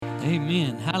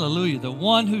Amen. Hallelujah. The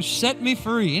one who set me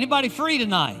free. Anybody free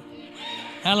tonight?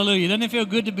 Hallelujah. Doesn't it feel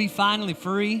good to be finally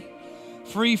free?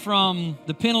 Free from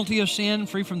the penalty of sin,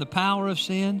 free from the power of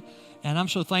sin. And I'm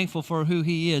so thankful for who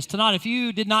He is. Tonight, if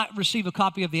you did not receive a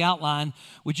copy of the outline,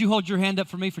 would you hold your hand up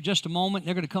for me for just a moment?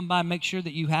 They're going to come by and make sure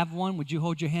that you have one. Would you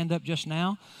hold your hand up just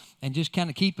now? And just kind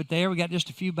of keep it there. We got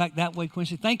just a few back that way,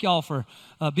 Quincy. Thank you all for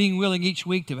being willing each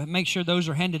week to make sure those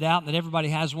are handed out and that everybody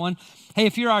has one. Hey,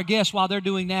 if you're our guest while they're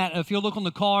doing that, if you'll look on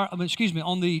the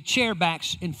on the chair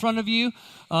backs in front of you,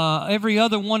 every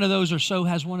other one of those or so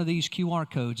has one of these QR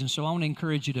codes. And so I want to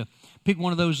encourage you to pick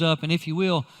one of those up. And if you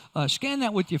will, scan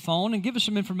that with your phone and give us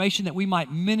some information that we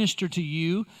might minister to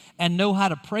you and know how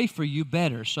to pray for you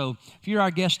better. So if you're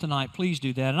our guest tonight, please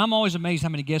do that. And I'm always amazed how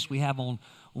many guests we have on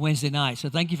Wednesday night. So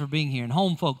thank you for being here. And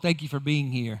home folk, thank you for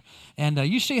being here. And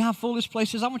you see how full this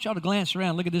place is? I want y'all to glance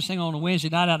around. Look at this thing on a Wednesday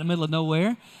night out in the middle of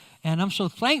nowhere. And I'm so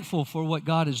thankful for what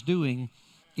God is doing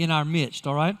in our midst,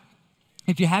 all right?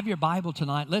 If you have your Bible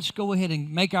tonight, let's go ahead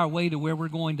and make our way to where we're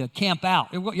going to camp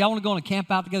out. Y'all want to go on a camp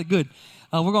out together? Good.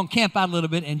 We're going to camp out a little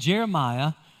bit in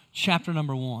Jeremiah chapter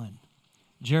number 1.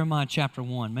 Jeremiah chapter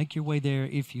 1. Make your way there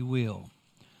if you will.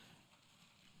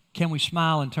 Can we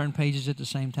smile and turn pages at the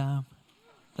same time?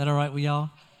 Is that all right with y'all?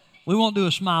 We won't do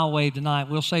a smile wave tonight.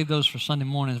 We'll save those for Sunday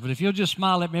mornings. But if you'll just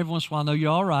smile at me every once in a while, I know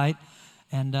you're all right.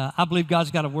 And I believe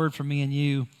God's got a word for me and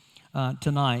you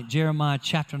tonight. Jeremiah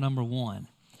chapter number 1.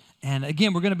 And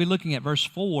again, we're going to be looking at verse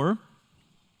 4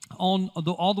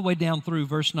 all the way down through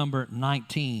verse number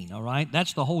 19, all right?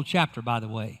 That's the whole chapter, by the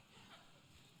way.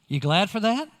 You glad for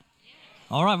that?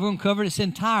 All right, we're going to cover its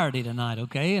entirety tonight,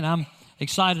 okay? And I'm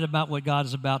excited about what God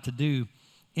is about to do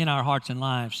in our hearts and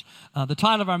lives. The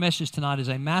title of our message tonight is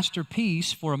A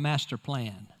Masterpiece for a Master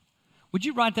Plan. Would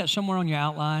you write that somewhere on your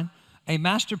outline? A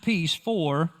masterpiece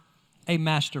for a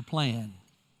master plan.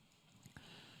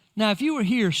 Now, if you were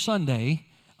here Sunday,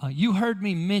 you heard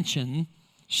me mention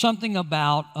something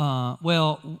about,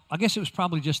 I guess it was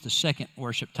probably just the second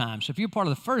worship time. So if you're part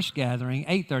of the first gathering,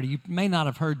 8:30, you may not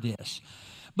have heard this.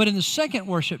 But in the second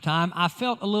worship time, I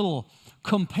felt a little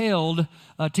compelled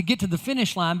to get to the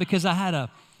finish line because I had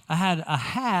a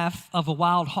half of a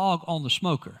wild hog on the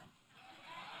smoker.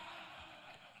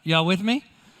 Y'all with me?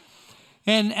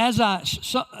 And as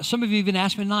some of you even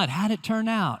asked me tonight, how did it turn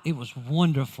out? It was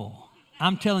wonderful.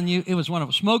 I'm telling you, it was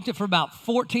wonderful. Smoked it for about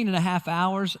 14 and a half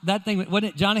hours. That thing, wasn't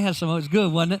it? Johnny had some, it was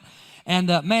good, wasn't it? And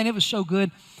man, it was so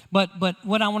good. But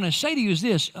what I want to say to you is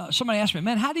this. Somebody asked me,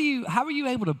 man, how are you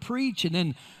able to preach and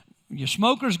then your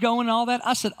smoker's going and all that?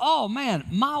 I said, oh man,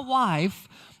 my wife,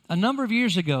 a number of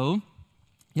years ago,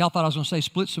 y'all thought I was going to say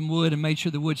split some wood and made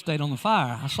sure the wood stayed on the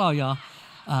fire. I saw y'all.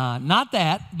 Not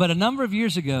that, but a number of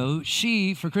years ago,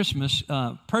 she, for Christmas,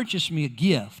 purchased me a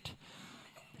gift.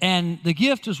 And the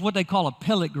gift was what they call a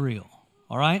pellet grill,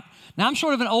 all right? Now, I'm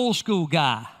sort of an old school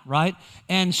guy, right?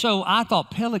 And so I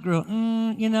thought pellet grill,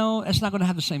 that's not going to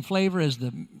have the same flavor as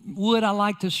the wood I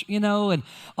like to, and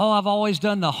I've always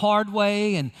done the hard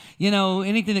way. And,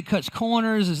 anything that cuts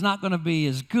corners is not going to be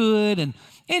as good. And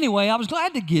anyway, I was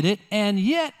glad to get it. And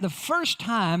yet, the first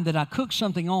time that I cooked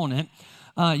something on it,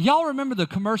 y'all remember the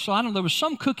commercial? I don't know, there was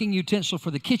some cooking utensil for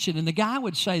the kitchen. And the guy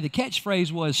would say, the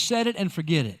catchphrase was, set it and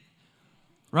forget it.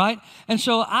 Right? And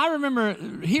so I remember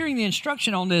hearing the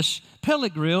instruction on this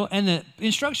pellet grill, and the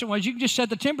instruction was you can just set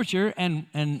the temperature and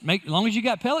make, as long as you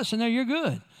got pellets in there, you're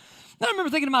good. Now I remember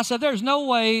thinking to myself, there's no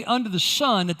way under the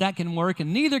sun that can work,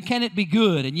 and neither can it be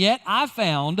good. And yet I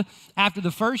found after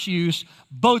the first use,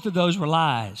 both of those were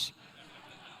lies.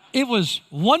 It was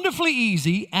wonderfully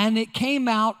easy, and it came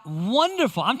out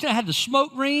wonderful. I'm telling you, I had the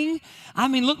smoke ring. I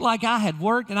mean, looked like I had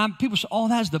worked, and people said, oh,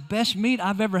 that's the best meat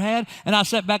I've ever had. And I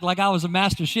sat back like I was a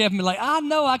master chef and be like, I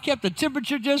know, I kept the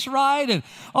temperature just right, and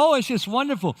it's just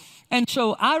wonderful. And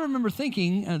so I remember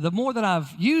thinking, the more that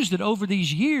I've used it over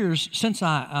these years since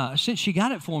she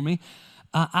got it for me,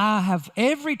 I have,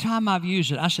 every time I've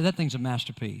used it, I said, that thing's a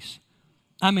masterpiece.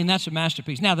 I mean, that's a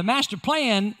masterpiece. Now, the master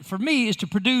plan for me is to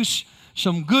produce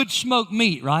some good smoked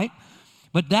meat, right?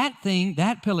 But that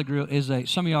pellet grill is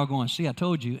some of y'all are going, see, I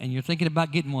told you, and you're thinking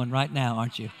about getting one right now,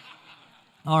 aren't you?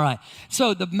 All right.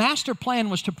 So the master plan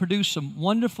was to produce some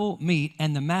wonderful meat,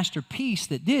 and the masterpiece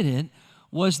that did it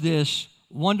was this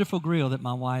wonderful grill that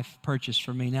my wife purchased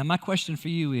for me. Now, my question for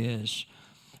you is,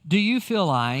 do you feel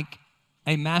like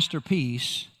a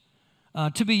masterpiece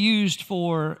to be used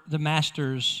for the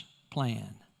master's plan?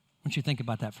 Why don't you think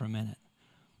about that for a minute,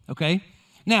 okay?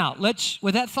 Now,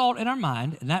 with that thought in our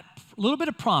mind and that little bit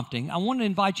of prompting, I want to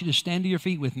invite you to stand to your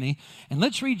feet with me, and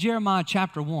let's read Jeremiah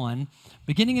chapter 1,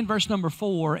 beginning in verse number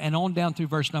 4 and on down through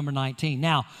verse number 19.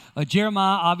 Now,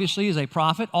 Jeremiah obviously is a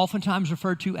prophet, oftentimes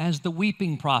referred to as the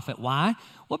weeping prophet. Why?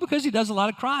 Well, because he does a lot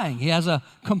of crying. He has a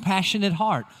compassionate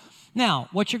heart. Now,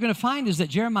 what you're going to find is that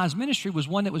Jeremiah's ministry was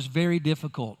one that was very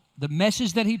difficult. The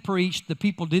message that he preached, the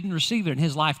people didn't receive it in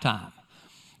his lifetime.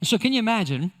 And so can you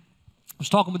imagine, I was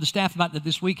talking with the staff about that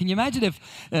this week, can you imagine if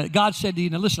God said to you,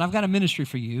 now listen, I've got a ministry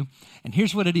for you, and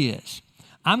here's what it is.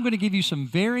 I'm going to give you some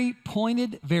very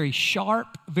pointed, very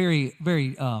sharp,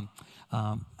 I'm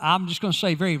just going to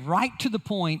say very right to the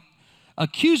point,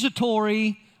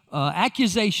 accusatory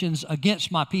accusations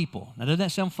against my people. Now, doesn't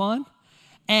that sound fun?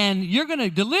 And you're going to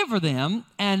deliver them,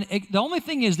 and the only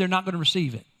thing is they're not going to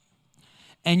receive it.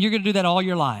 And you're going to do that all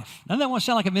your life. Doesn't that want to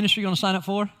sound like a ministry you're going to sign up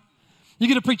for? You're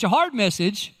going to preach a hard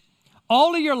message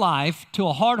all of your life to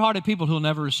a hard-hearted people who will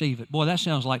never receive it. Boy, that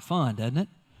sounds like fun, doesn't it?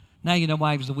 Now you know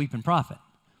why he was the weeping prophet.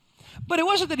 But it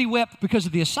wasn't that he wept because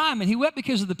of the assignment. He wept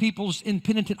because of the people's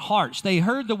impenitent hearts. They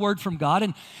heard the word from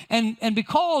God, and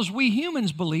because we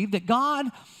humans believe that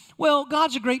God's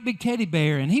a great big teddy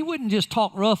bear, and he wouldn't just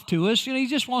talk rough to us. He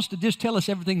just wants to just tell us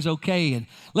everything's okay, and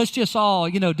let's just all,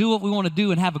 do what we want to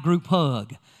do and have a group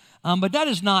hug. But that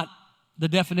is not the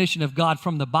definition of God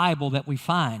from the Bible that we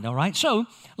find, all right? So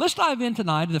let's dive in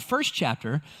tonight to the first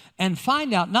chapter and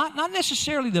find out not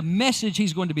necessarily the message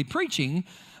he's going to be preaching,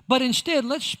 but instead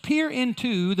let's peer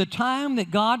into the time that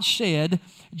God said,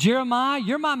 Jeremiah,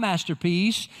 you're my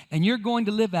masterpiece, and you're going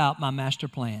to live out my master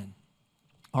plan.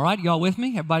 All right, y'all with me?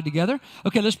 Everybody together?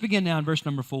 Okay, let's begin now in verse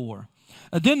number 4.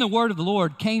 Then the word of the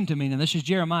Lord came to me, and this is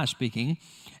Jeremiah speaking,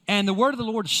 and the word of the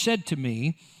Lord said to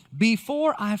me,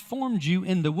 before I formed you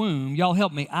in the womb, y'all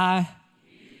help me, I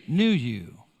knew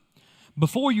you.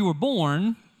 Before you were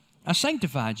born, I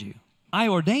sanctified you. I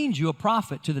ordained you a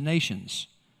prophet to the nations.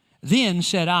 Then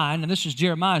said I, and this is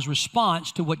Jeremiah's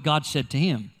response to what God said to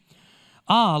him.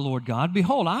 Ah, Lord God,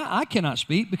 behold, I cannot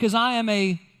speak because I'm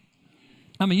a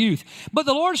youth. But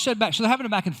the Lord said back, so they're having a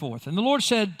back and forth. And the Lord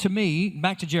said to me,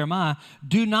 back to Jeremiah,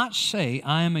 do not say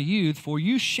I am a youth, for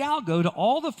you shall go to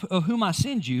all of whom I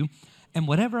send you, and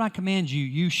whatever I command you,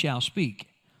 you shall speak.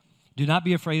 Do not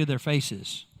be afraid of their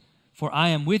faces, for I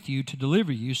am with you to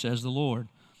deliver you, says the Lord.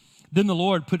 Then the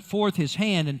Lord put forth his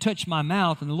hand and touched my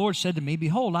mouth, and the Lord said to me,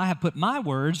 behold, I have put my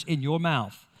words in your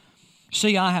mouth.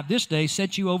 See, I have this day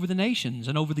set you over the nations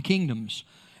and over the kingdoms.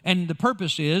 And the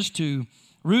purpose is to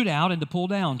root out and to pull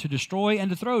down, to destroy and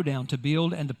to throw down, to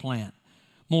build and to plant.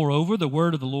 Moreover, the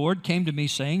word of the Lord came to me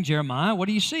saying, Jeremiah, what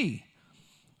do you see?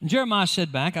 And Jeremiah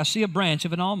said back, I see a branch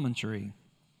of an almond tree.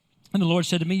 And the Lord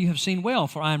said to me, you have seen well,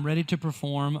 for I am ready to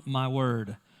perform my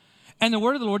word. And the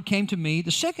word of the Lord came to me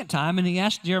the second time, and he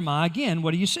asked Jeremiah again,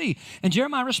 what do you see? And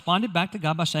Jeremiah responded back to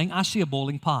God by saying, I see a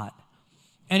boiling pot,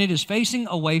 and it is facing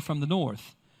away from the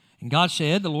north. And God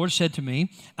said, the Lord said to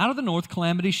me, out of the north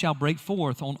calamity shall break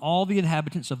forth on all the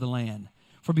inhabitants of the land.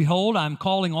 For behold, I am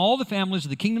calling all the families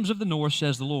of the kingdoms of the north,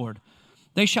 says the Lord.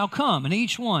 They shall come, and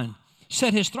each one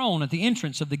set his throne at the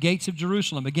entrance of the gates of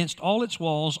Jerusalem against all its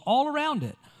walls, all around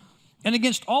it. And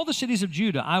against all the cities of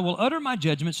Judah, I will utter my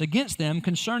judgments against them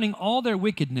concerning all their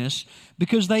wickedness,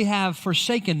 because they have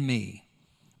forsaken me,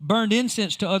 burned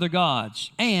incense to other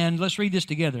gods, and, let's read this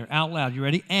together out loud, you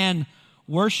ready? And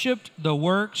worshipped the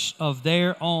works of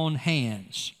their own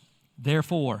hands.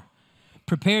 Therefore,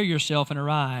 prepare yourself and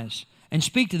arise, and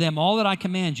speak to them all that I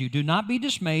command you. Do not be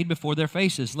dismayed before their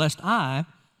faces, lest I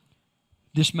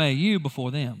dismay you before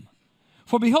them.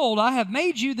 For behold, I have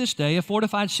made you this day a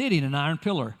fortified city and an iron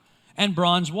pillar, and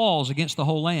bronze walls against the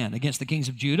whole land, against the kings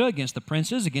of Judah, against the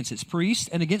princes, against its priests,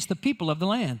 and against the people of the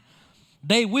land.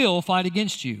 They will fight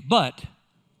against you, but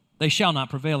they shall not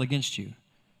prevail against you.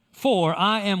 For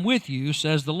I am with you,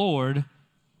 says the Lord,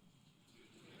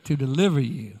 to deliver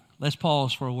you. Let's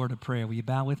pause for a word of prayer. Will you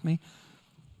bow with me?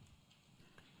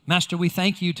 Master, we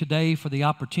thank you today for the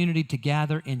opportunity to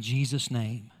gather in Jesus'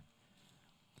 name.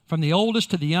 From the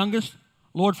oldest to the youngest,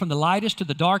 Lord, from the lightest to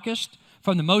the darkest,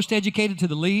 from the most educated to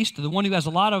the least, to the one who has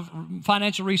a lot of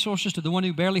financial resources, to the one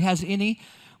who barely has any,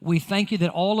 we thank you that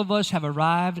all of us have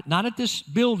arrived, not at this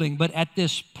building, but at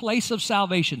this place of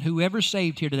salvation. Whoever's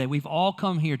saved here today, we've all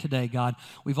come here today, God.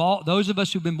 Those of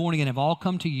us who've been born again have all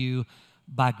come to you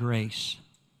by grace.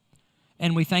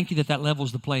 And we thank you that that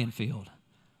levels the playing field.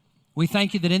 We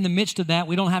thank you that in the midst of that,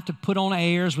 we don't have to put on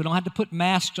airs. We don't have to put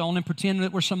masks on and pretend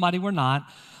that we're somebody we're not.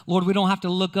 Lord, we don't have to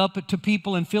look up to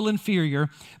people and feel inferior,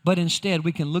 but instead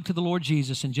we can look to the Lord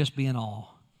Jesus and just be in awe.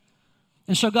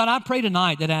 And so, God, I pray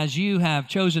tonight that as you have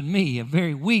chosen me, a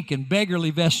very weak and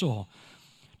beggarly vessel,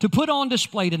 to put on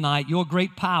display tonight your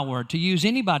great power to use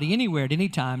anybody, anywhere, at any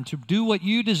time to do what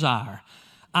you desire.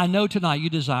 I know tonight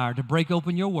you desire to break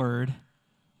open your word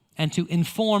and to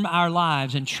inform our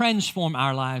lives and transform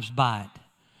our lives by it.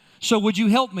 So would you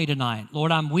help me tonight?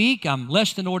 Lord, I'm weak, I'm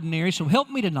less than ordinary, so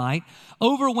help me tonight.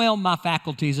 Overwhelm my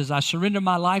faculties as I surrender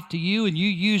my life to you and you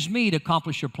use me to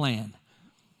accomplish your plan.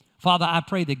 Father, I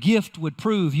pray the gift would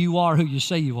prove you are who you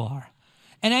say you are.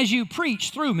 And as you preach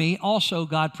through me, also,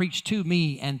 God, preach to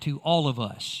me and to all of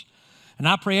us. And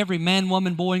I pray every man,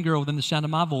 woman, boy, and girl within the sound of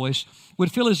my voice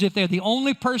would feel as if they're the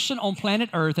only person on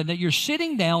planet Earth and that you're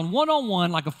sitting down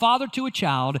one-on-one like a father to a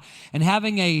child and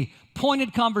having a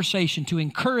pointed conversation to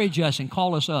encourage us and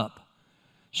call us up.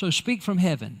 So speak from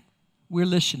heaven. We're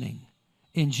listening.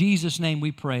 In Jesus' name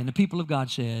we pray. And the people of God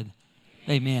said,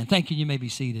 amen. Thank you. You may be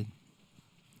seated.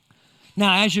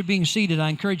 Now, as you're being seated, I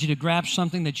encourage you to grab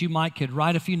something that you could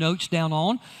write a few notes down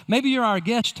on. Maybe you're our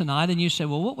guest tonight and you say,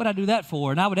 well, what would I do that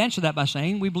for? And I would answer that by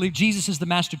saying, we believe Jesus is the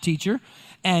master teacher.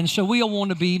 And so we all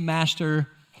want to be master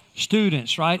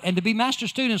students, right? And to be master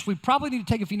students, we probably need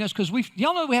to take a few notes because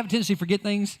y'all know we have a tendency to forget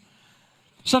things.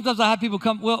 Sometimes I have people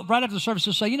come, right after the service,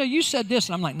 they'll say, you said this.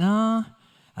 And I'm like, no,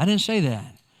 I didn't say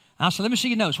that. I'll say, let me see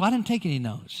your notes. Well, I didn't take any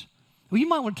notes. Well, you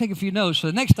might want to take a few notes so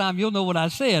the next time you'll know what I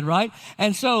said, right?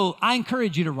 And so I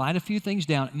encourage you to write a few things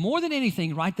down. More than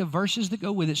anything, write the verses that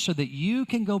go with it so that you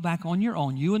can go back on your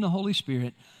own, you and the Holy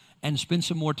Spirit, and spend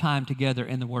some more time together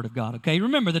in the Word of God, okay?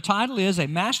 Remember, the title is A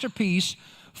Masterpiece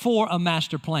for a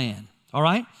Master Plan, all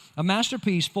right? A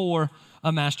masterpiece for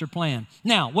a master plan.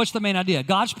 Now, what's the main idea?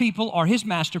 God's people are His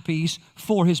masterpiece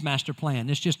for His master plan.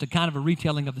 It's just a kind of a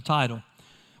retelling of the title.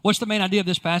 What's the main idea of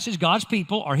this passage? God's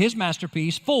people are His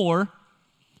masterpiece for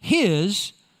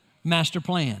His master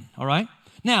plan, all right?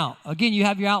 Now, again, you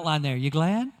have your outline there. You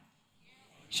glad?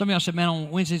 Some of y'all said, man, on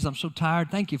Wednesdays, I'm so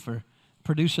tired. Thank you for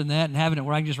producing that and having it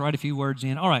where I can just write a few words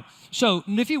in. All right, so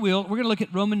if you will, we're going to look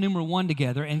at Roman numeral 1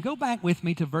 together and go back with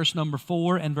me to verse number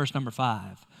 4 and verse number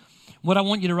 5. What I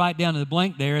want you to write down in the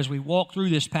blank there as we walk through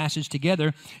this passage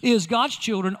together is God's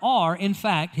children are, in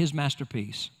fact, His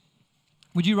masterpiece.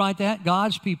 Would you write that?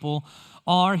 God's people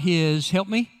are His, help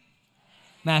me?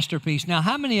 Masterpiece. Now,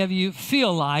 how many of you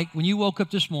feel like when you woke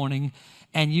up this morning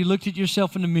and you looked at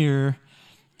yourself in the mirror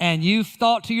and you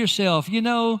thought to yourself,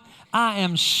 I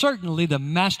am certainly the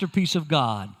masterpiece of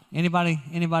God?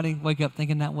 Anybody wake up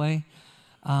thinking that way?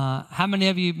 How many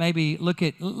of you maybe let's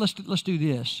do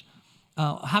this.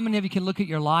 How many of you can look at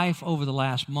your life over the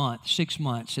last month, 6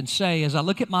 months, and say, as I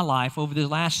look at my life over the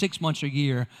last 6 months or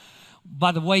year,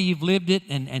 by the way you've lived it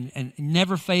and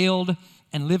never failed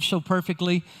and lived so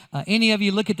perfectly, any of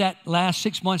you look at that last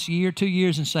 6 months, year, 2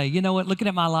 years and say, you know what, looking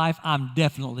at my life, I'm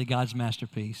definitely God's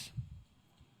masterpiece.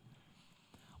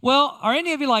 Well, are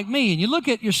any of you like me and you look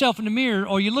at yourself in the mirror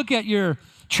or you look at your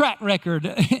track record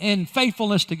and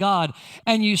faithfulness to God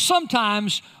and you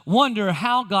sometimes wonder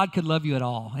how God could love you at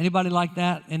all? Anybody like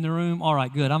that in the room? All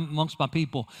right, good. I'm amongst my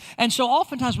people. And so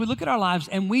oftentimes we look at our lives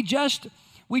and we just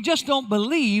don't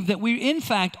believe that we, in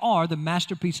fact, are the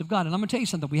masterpiece of God. And I'm going to tell you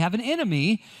something. We have an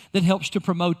enemy that helps to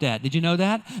promote that. Did you know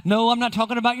that? No, I'm not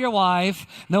talking about your wife.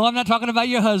 No, I'm not talking about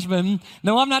your husband.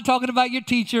 No, I'm not talking about your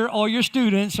teacher or your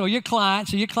students or your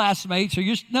clients or your classmates.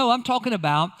 No, I'm talking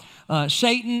about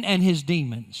Satan and his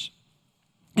demons.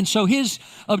 And so his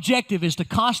objective is to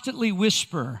constantly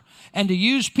whisper and to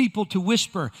use people to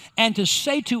whisper and to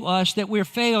say to us that we're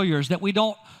failures, that we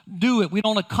don't do it, we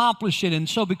don't accomplish it. And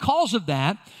so because of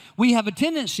that, we have a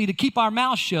tendency to keep our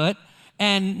mouth shut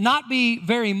and not be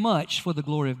very much for the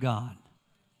glory of God.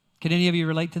 Can any of you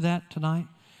relate to that tonight?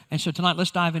 And so tonight,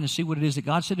 let's dive in and see what it is that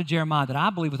God said to Jeremiah that I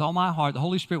believe with all my heart the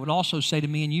Holy Spirit would also say to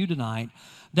me and you tonight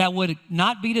that would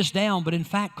not beat us down, but in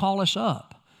fact call us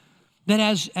up. That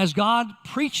as God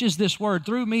preaches this word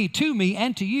through me, to me,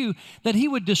 and to you, that He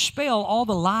would dispel all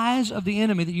the lies of the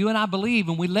enemy that you and I believe,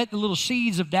 and we let the little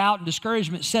seeds of doubt and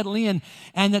discouragement settle in,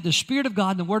 and that the Spirit of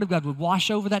God and the Word of God would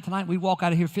wash over that tonight. We walk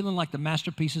out of here feeling like the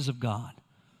masterpieces of God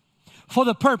for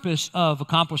the purpose of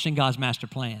accomplishing God's master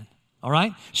plan. All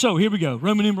right? So here we go.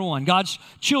 Roman number 1. God's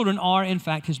children are, in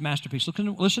fact, His masterpiece.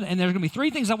 Listen, and there's going to be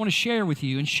 3 things I want to share with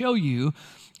you and show you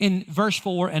in verse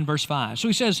 4 and verse 5. So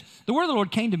he says, the word of the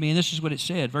Lord came to me, and this is what it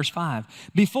said, verse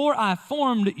 5. Before I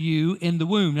formed you in the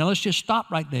womb. Now let's just stop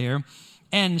right there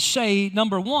and say,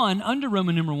 number 1, under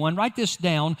Roman number 1, write this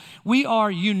down. We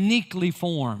are uniquely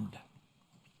formed.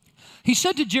 He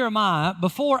said to Jeremiah,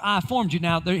 before I formed you.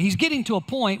 Now, he's getting to a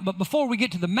point, but before we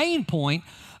get to the main point,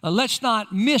 let's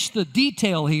not miss the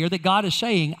detail here that God is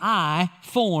saying, I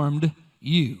formed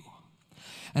you.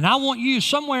 And I want you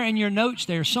somewhere in your notes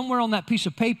there, somewhere on that piece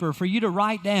of paper for you to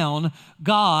write down,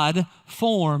 God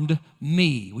formed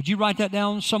me. Would you write that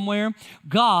down somewhere?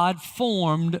 God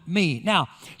formed me. Now,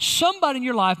 somebody in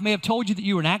your life may have told you that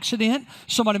you were an accident.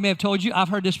 Somebody may have told you, I've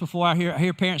heard this before, I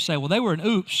hear parents say, well, they were an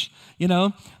oops. You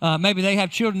know, maybe they have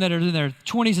children that are in their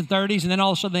 20s and 30s, and then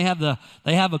all of a sudden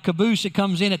they have a caboose that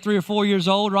comes in at 3 or 4 years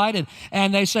old, right?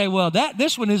 And they say, well,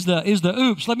 this one is the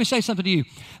oops. Let me say something to you.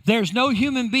 There's no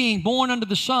human being born under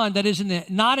the sun that is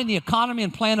not in the economy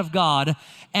and plan of God,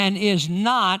 and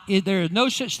there is no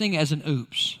such thing as an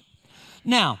oops.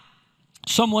 Now,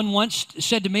 someone once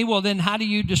said to me, well, then how do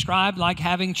you describe like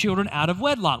having children out of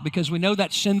wedlock? Because we know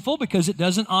that's sinful because it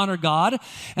doesn't honor God.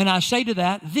 And I say to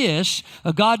that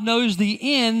God knows the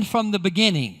end from the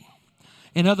beginning.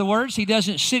 In other words, he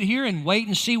doesn't sit here and wait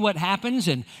and see what happens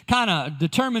and kind of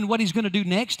determine what he's going to do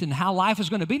next and how life is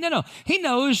going to be. No. He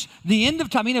knows the end of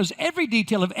time. He knows every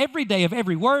detail of every day, of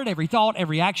every word, every thought,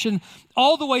 every action,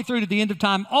 all the way through to the end of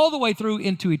time, all the way through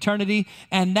into eternity.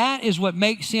 And that is what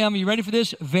makes him, you ready for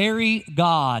this? Very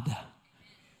God.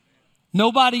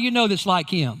 Nobody you know that's like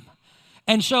him.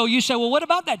 And so you say, well, what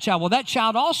about that child? Well, that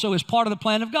child also is part of the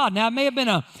plan of God. Now, it may have been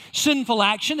a sinful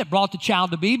action that brought the child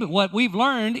to be, but what we've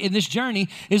learned in this journey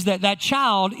is that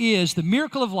child is, the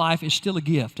miracle of life is still a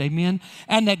gift, amen?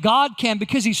 And that God can,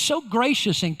 because he's so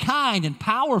gracious and kind and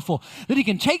powerful, that he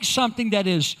can take something that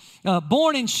is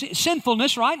born in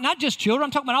sinfulness, right? Not just children,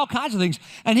 I'm talking about all kinds of things,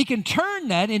 and he can turn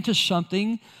that into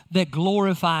something that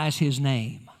glorifies his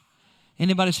name.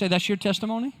 Anybody say that's your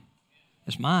testimony?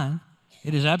 It's mine.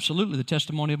 It is absolutely the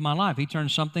testimony of my life. He turned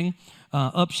something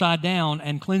upside down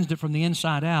and cleansed it from the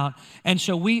inside out. And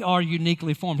so we are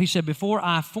uniquely formed. He said, before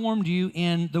I formed you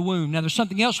in the womb. Now, there's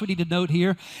something else we need to note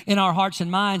here in our hearts and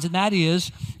minds, and that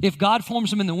is, if God forms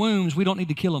them in the wombs, we don't need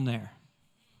to kill them there.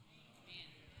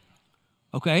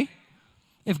 Okay?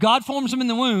 If God forms them in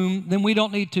the womb, then we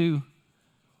don't need to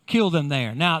kill them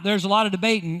there. Now, there's a lot of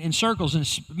debate in circles, and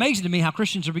it's amazing to me how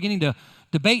Christians are beginning to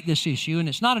debate this issue, and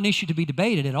it's not an issue to be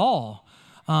debated at all.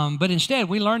 But instead,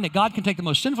 we learn that God can take the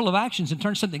most sinful of actions and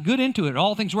turn something good into it.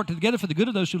 All things work together for the good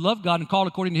of those who love God and called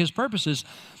according to his purposes.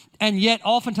 And yet,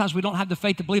 oftentimes, we don't have the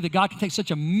faith to believe that God can take such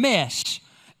a mess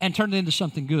and turn it into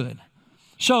something good.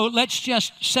 So let's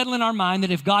just settle in our mind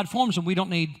that if God forms them, we don't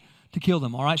need to kill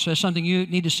them, all right? So that's something you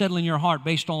need to settle in your heart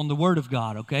based on the Word of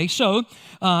God, okay? So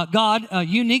God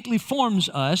uniquely forms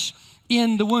us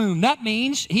in the womb. That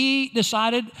means he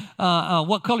decided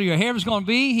what color your hair was going to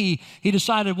be. He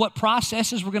decided what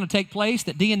processes were going to take place,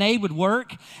 that DNA would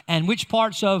work, and which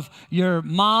parts of your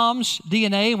mom's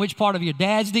DNA and which part of your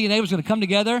dad's DNA was going to come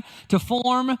together to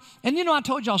form. And you know, I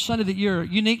told y'all Sunday that you're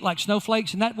unique like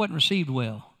snowflakes, and that wasn't received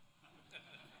well.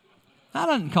 I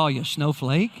didn't call you a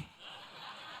snowflake.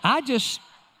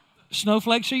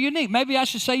 Snowflakes are unique. Maybe I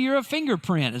should say you're a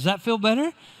fingerprint. Does that feel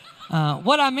better?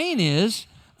 What I mean is,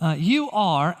 you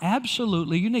are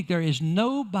absolutely unique. There is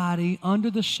nobody under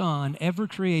the sun ever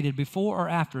created before or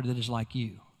after that is like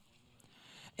you.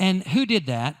 And who did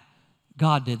that?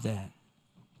 God did that.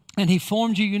 And he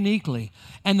formed you uniquely.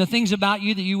 And the things about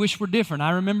you that you wish were different.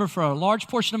 I remember for a large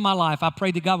portion of my life, I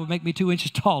prayed that God would make me 2 inches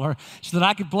taller so that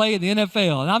I could play in the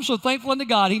NFL. And I'm so thankful unto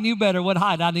God, he knew better what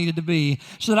height I needed to be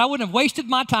so that I wouldn't have wasted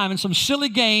my time in some silly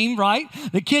game, right,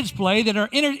 that kids play that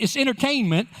it's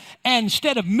entertainment, and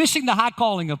instead of missing the high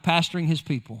calling of pastoring his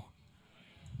people.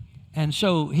 And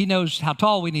so he knows how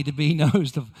tall we need to be. He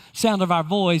knows the sound of our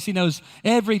voice. He knows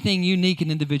everything unique and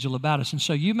individual about us. And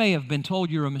so you may have been told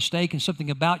you're a mistake and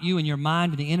something about you in your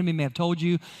mind, and the enemy may have told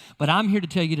you, but I'm here to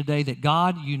tell you today that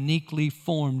God uniquely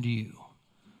formed you.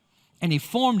 And he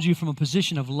formed you from a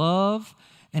position of love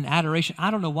and adoration.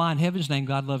 I don't know why in heaven's name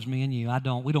God loves me and you. I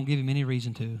don't. We don't give him any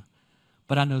reason to.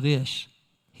 But I know this,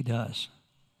 he does.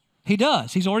 He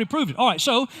does. He's already proved it. All right,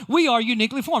 so we are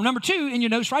uniquely formed. Number 2, in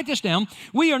your notes, write this down.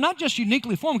 We are not just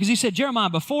uniquely formed, because he said, Jeremiah,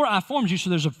 before I formed you,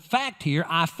 so there's a fact here,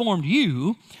 I formed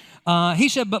you. He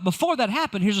said, but before that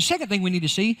happened, here's the second thing we need to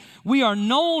see. We are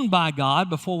known by God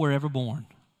before we're ever born.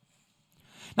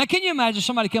 Now, can you imagine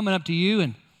somebody coming up to you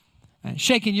and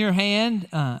shaking your hand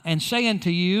and saying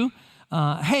to you,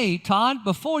 hey, Todd,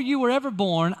 before you were ever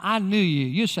born, I knew you.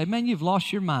 You say, man, you've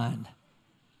lost your mind.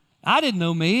 I didn't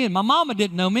know me, and my mama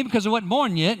didn't know me because I wasn't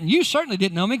born yet, and you certainly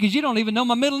didn't know me because you don't even know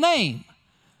my middle name.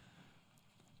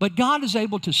 But God is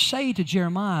able to say to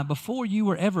Jeremiah, before you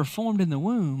were ever formed in the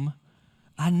womb,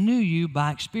 I knew you by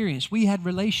experience. We had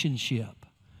relationship.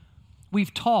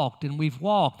 We've talked and we've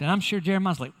walked, and I'm sure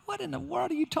Jeremiah's like, what in the world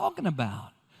are you talking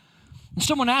about? And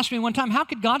someone asked me one time, how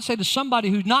could God say to somebody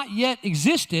who not yet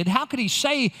existed, how could he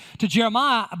say to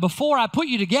Jeremiah, before I put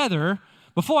you together,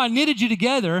 before I knitted you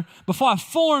together, before I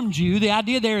formed you? The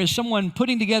idea there is someone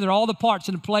putting together all the parts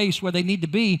in a place where they need to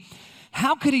be.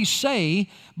 How could he say,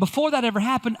 before that ever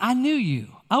happened, I knew you.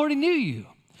 I already knew you.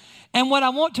 And what I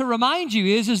want to remind you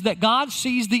is that God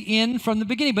sees the end from the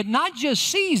beginning, but not just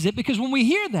sees it, because when we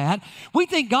hear that, we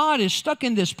think God is stuck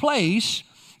in this place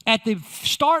at the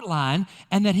start line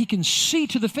and that he can see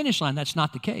to the finish line. That's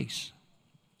not the case.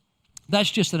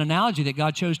 That's just an analogy that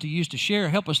God chose to use to share,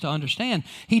 help us to understand.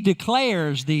 He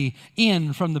declares the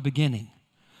end from the beginning.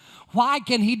 Why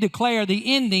can he declare the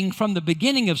ending from the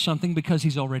beginning of something? Because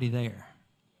he's already there.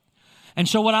 And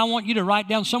so what I want you to write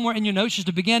down somewhere in your notes is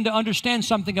to begin to understand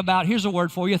something about, here's a word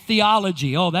for you,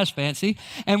 theology. Oh, that's fancy.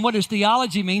 And what does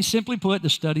theology mean? Simply put, the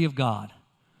study of God.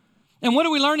 And what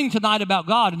are we learning tonight about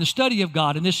God and the study of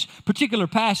God in this particular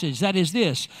passage? That is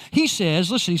this. He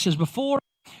says, listen, he says, before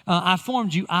I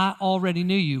formed you, I already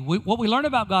knew you. What we learn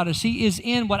about God is he is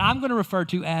in what I'm going to refer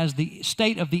to as the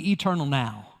state of the eternal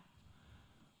now.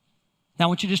 Now, I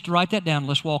want you just to write that down.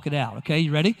 Let's walk it out, okay?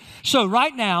 You ready? So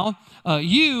right now,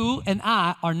 you and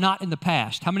I are not in the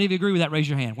past. How many of you agree with that? Raise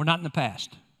your hand. We're not in the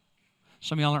past.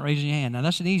 Some of y'all aren't raising your hand. Now,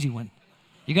 that's an easy one.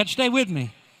 You got to stay with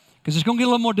me because it's going to get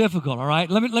a little more difficult, all right?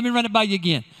 Let me run it by you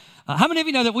again. How many of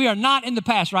you know that we are not in the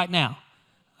past right now?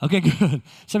 Okay, good.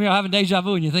 Some of you are having deja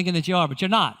vu and you're thinking that you are, but you're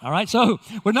not, all right? So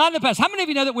we're not in the past. How many of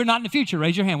you know that we're not in the future?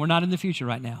 Raise your hand. We're not in the future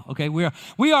right now, okay? We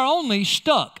are only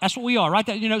stuck. That's what we are, right?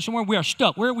 You know, somewhere we are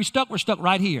stuck. Where are we stuck? We're stuck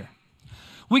right here.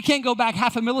 We can't go back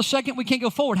half a millisecond. We can't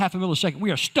go forward half a millisecond. We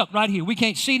are stuck right here. We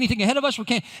can't see anything ahead of us. We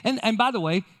can't. And by the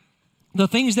way, the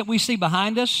things that we see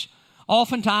behind us,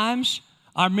 oftentimes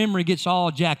our memory gets all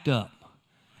jacked up.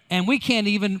 And we can't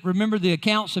even remember the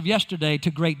accounts of yesterday to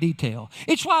great detail.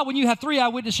 It's why when you have three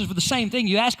eyewitnesses for the same thing,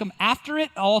 you ask them after it,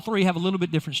 all three have a little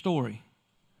bit different story.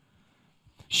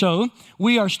 So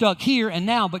we are stuck here and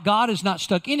now, but God is not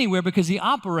stuck anywhere because he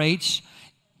operates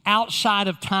outside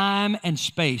of time and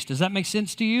space. Does that make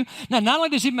sense to you? Now, not only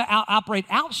does he operate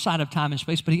outside of time and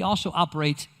space, but he also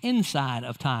operates inside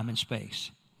of time and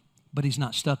space. But he's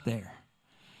not stuck there.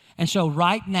 And so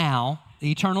right now,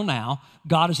 the eternal now,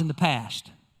 God is in the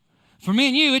past. For me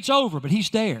and you, it's over, but he's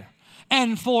there.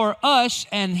 And for us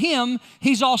and him,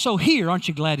 he's also here. Aren't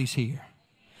you glad he's here?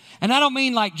 And I don't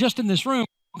mean like just in this room.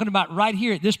 I'm talking about right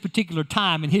here at this particular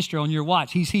time in history on your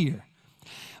watch. He's here.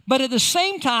 But at the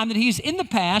same time that he's in the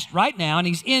past right now and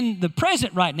he's in the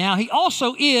present right now, he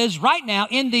also is right now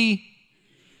in the...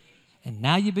 And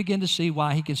now you begin to see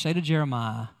why he can say to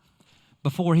Jeremiah,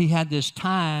 before he had this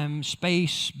time,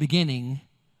 space beginning,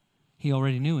 he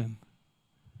already knew him.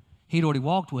 He'd already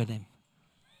walked with him.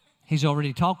 He's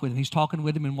already talked with him. He's talking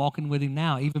with him and walking with him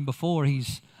now, even before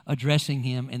he's addressing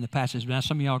him in the passage. Now,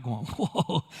 some of y'all are going,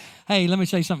 whoa. Hey, let me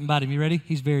say something about him. You ready?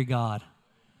 He's very God.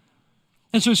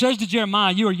 And so he says to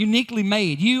Jeremiah, you are uniquely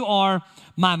made. You are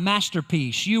my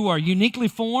masterpiece. You are uniquely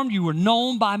formed. You were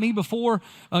known by me before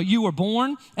you were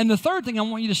born. And the third thing I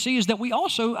want you to see is that we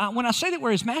also, when I say that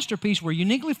we're his masterpiece, we're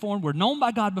uniquely formed. We're known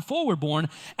by God before we're born.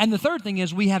 And the third thing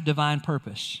is we have divine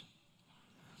purpose.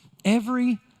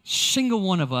 Every single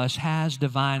one of us has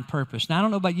divine purpose. Now, I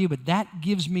don't know about you, but that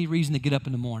gives me reason to get up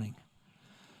in the morning.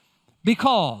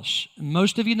 Because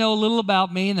most of you know a little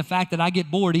about me and the fact that I get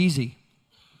bored easy.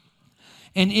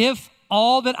 And if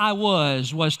all that I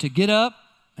was to get up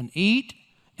and eat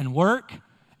and work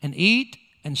and eat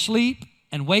and sleep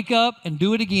and wake up and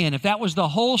do it again, if that was the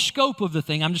whole scope of the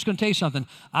thing, I'm just going to tell you something,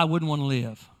 I wouldn't want to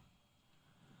live.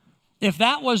 If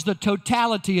that was the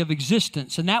totality of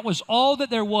existence and that was all that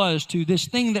there was to this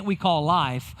thing that we call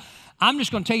life, I'm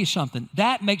just going to tell you something.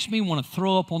 That makes me want to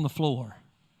throw up on the floor.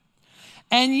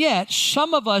 And yet,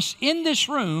 some of us in this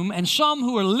room and some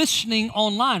who are listening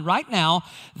online right now,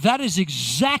 that is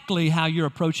exactly how you're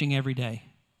approaching every day.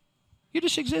 You're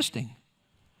just existing.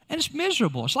 And it's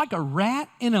miserable. It's like a rat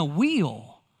in a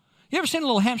wheel. You ever seen a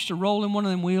little hamster roll in one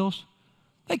of them wheels?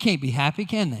 They can't be happy,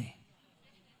 can they?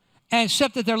 And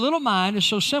except that their little mind is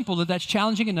so simple that that's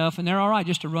challenging enough and they're all right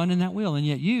just to run in that wheel. And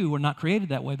yet you were not created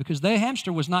that way because the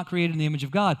hamster was not created in the image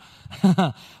of God,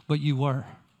 but you were.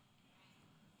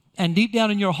 And deep down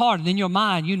in your heart and in your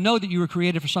mind, you know that you were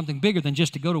created for something bigger than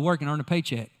just to go to work and earn a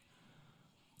paycheck.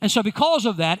 And so because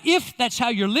of that, if that's how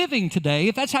you're living today,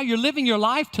 if that's how you're living your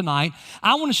life tonight,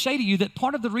 I want to say to you that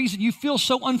part of the reason you feel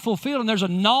so unfulfilled and there's a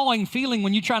gnawing feeling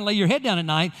when you try and lay your head down at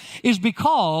night is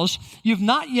because you've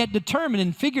not yet determined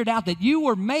and figured out that you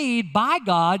were made by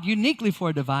God uniquely for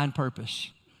a divine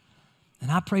purpose. And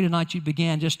I pray tonight you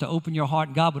began just to open your heart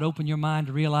and God would open your mind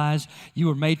to realize you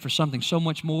were made for something so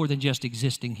much more than just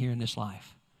existing here in this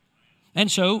life. And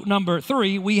so, number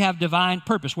 3, we have divine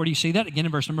purpose. Where do you see that? Again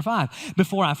in verse number 5.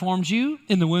 Before I formed you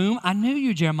in the womb, I knew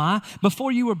you, Jeremiah.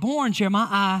 Before you were born, Jeremiah,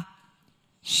 I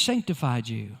sanctified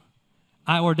you.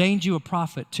 I ordained you a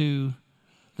prophet to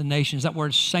the the nations. That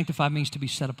word sanctified means to be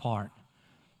set apart.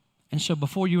 And so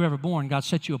before you were ever born, God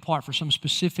set you apart for some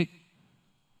specific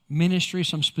ministry,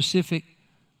 some specific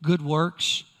good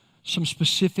works, some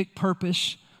specific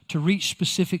purpose to reach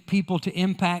specific people, to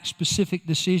impact specific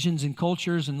decisions and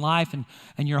cultures and life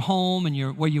and your home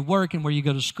and where you work and where you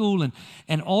go to school.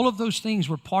 And all of those things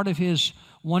were part of his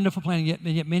wonderful plan.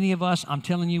 And yet many of us, I'm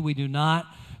telling you,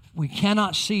 we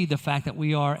cannot see the fact that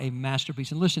we are a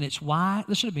masterpiece. And listen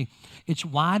to me, it's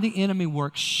why the enemy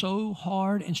works so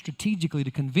hard and strategically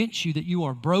to convince you that you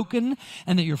are broken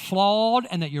and that you're flawed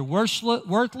and that you're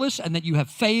worthless and that you have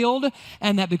failed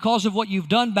and that because of what you've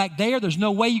done back there's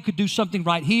no way you could do something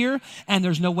right here and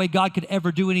there's no way God could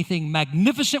ever do anything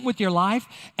magnificent with your life.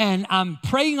 And I'm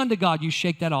praying unto God you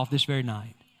shake that off this very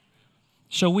night.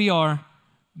 So we are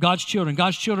God's children.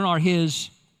 God's children are his.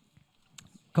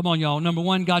 Come on, y'all. Number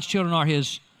one, God's children are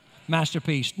his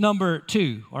masterpiece. Number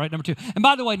two. And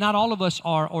by the way, not all of us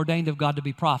are ordained of God to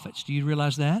be prophets. Do you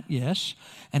realize that? Yes.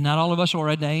 And not all of us are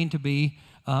ordained to be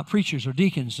preachers or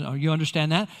deacons. You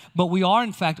understand that? But we are,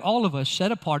 in fact, all of us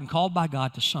set apart and called by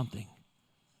God to something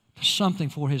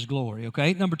for his glory,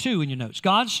 okay? Number two in your notes.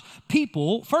 God's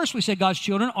people, first we said God's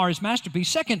children are his masterpiece.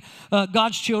 Second,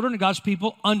 God's children and God's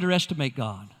people underestimate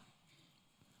God.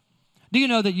 Do you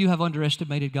know that you have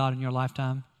underestimated God in your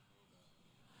lifetime?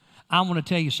 I want to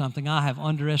tell you something. I have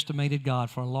underestimated God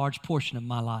for a large portion of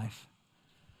my life.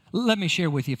 Let me share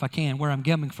with you, if I can, where I'm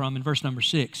coming from in verse number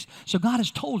 6. So God has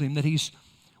told him that he's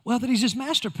his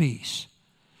masterpiece.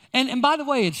 And by the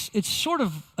way, it's sort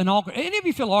of an awkward. Any of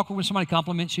you feel awkward when somebody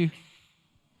compliments you?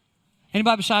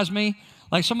 Anybody besides me?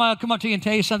 Like somebody will come up to you and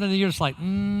tell you something and you're just like,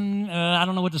 I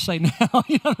don't know what to say now.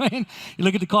 You know what I mean? You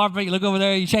look at the carpet, you look over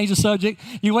there, you change the subject.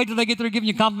 You wait till they get through giving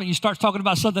you a compliment, you start talking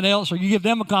about something else, or you give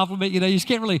them a compliment. You just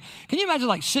can't really. Can you imagine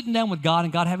like sitting down with God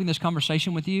and God having this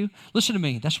conversation with you? Listen to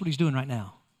me. That's what he's doing right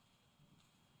now.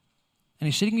 And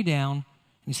he's sitting you down and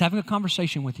he's having a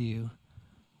conversation with you.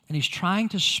 And he's trying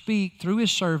to speak through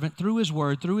his servant, through his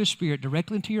word, through his spirit,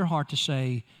 directly into your heart to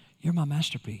say, you're my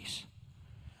masterpiece.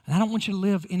 And I don't want you to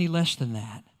live any less than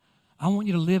that. I want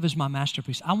you to live as my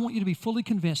masterpiece. I want you to be fully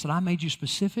convinced that I made you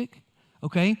specific,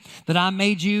 okay? That I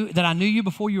knew you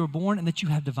before you were born and that you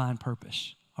have divine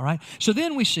purpose, all right? So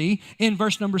then we see in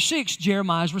verse number 6,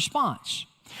 Jeremiah's response.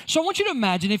 So I want you to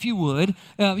imagine, if you would,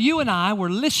 you and I were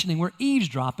listening, we're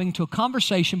eavesdropping to a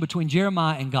conversation between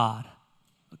Jeremiah and God.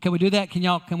 Can we do that?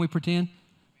 Can we pretend?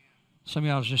 Some of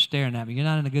y'all are just staring at me. You're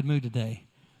not in a good mood today.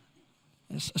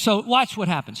 So watch what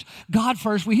happens. God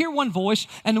first, we hear one voice,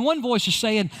 and the one voice is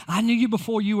saying, I knew you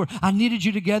before I knitted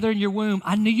you together in your womb.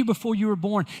 I knew you before you were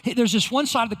born. There's this one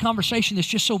side of the conversation that's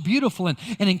just so beautiful and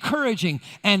encouraging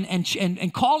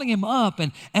and calling him up.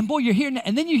 And boy, you're hearing that.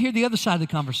 And then you hear the other side of the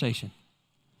conversation.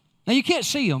 Now, you can't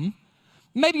see them.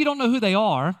 Maybe you don't know who they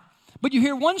are, but you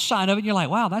hear one side of it, and you're like,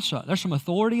 wow, there's some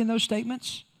authority in those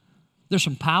statements. There's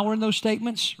some power in those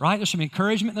statements, right? There's some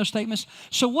encouragement in those statements.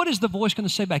 So what is the voice going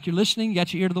to say back? You're listening, you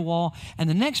got your ear to the wall, and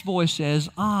the next voice says,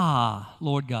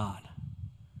 Lord God.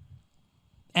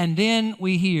 And then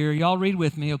we hear, y'all read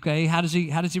with me, okay? How does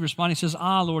he respond? He says,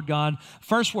 Lord God.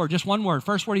 First word, just one word.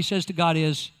 First word he says to God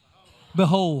is,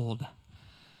 behold.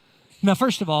 Now,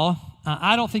 first of all,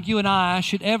 I don't think you and I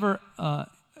should ever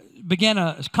begin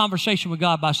a conversation with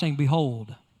God by saying,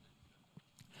 behold.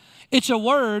 It's a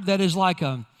word that is like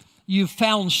you've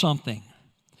found something.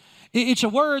 It's a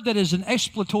word that is an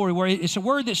exploratory word. It's a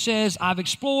word that says, I've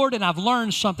explored and I've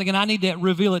learned something and I need to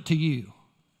reveal it to you.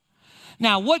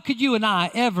 Now, what could you and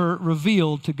I ever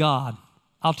reveal to God?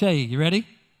 I'll tell you. You ready?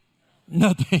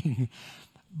 Nothing.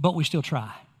 But we still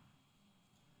try.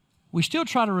 We still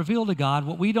try to reveal to God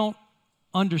what we don't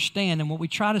understand and what we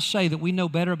try to say that we know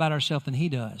better about ourselves than he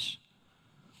does.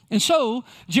 And so,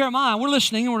 Jeremiah, we're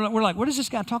listening, and we're like, what is this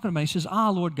guy talking about? He says,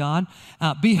 Lord God,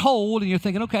 behold. And you're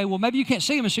thinking, okay, well, maybe you can't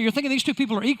see him. And so you're thinking these two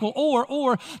people are equal.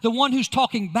 Or the one who's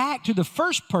talking back to the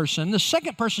first person, the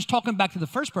second person's talking back to the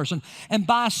first person. And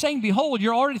by saying behold,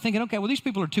 you're already thinking, okay, well, these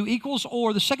people are two equals,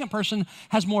 or the second person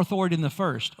has more authority than the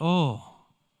first. Oh,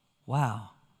 wow.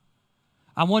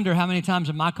 I wonder how many times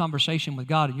in my conversation with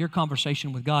God and your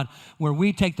conversation with God where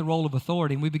we take the role of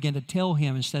authority and we begin to tell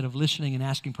him instead of listening and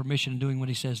asking permission and doing what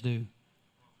he says do.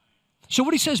 So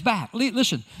what he says back,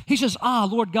 listen, he says,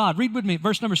 Lord God, read with me,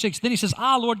 verse number 6. Then he says,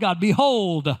 Lord God,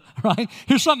 behold, right?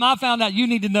 Here's something I found out you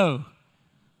need to know.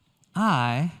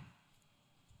 Come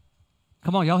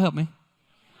on, y'all help me,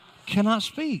 cannot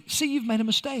speak. See, you've made a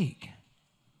mistake.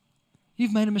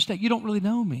 You've made a mistake. You don't really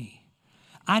know me.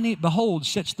 Behold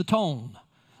sets the tone.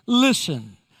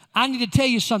 Listen, I need to tell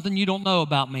you something you don't know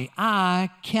about me. I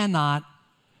cannot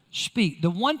speak. The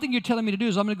one thing you're telling me to do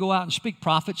is I'm going to go out and speak.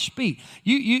 Prophet, speak.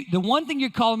 The one thing you're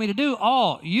calling me to do,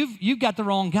 you've got the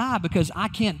wrong guy, because I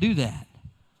can't do that.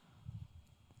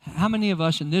 How many of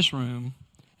us in this room,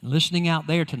 listening out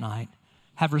there tonight,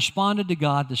 have responded to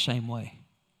God the same way?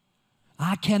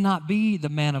 I cannot be the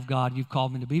man of God you've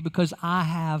called me to be because I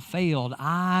have failed.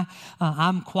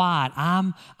 I'm quiet.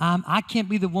 I can't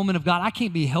be the woman of God. I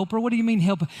can't be a helper. What do you mean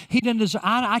helper? He doesn't deserve.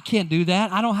 I can't do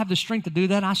that. I don't have the strength to do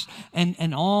that.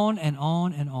 And on and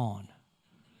on and on.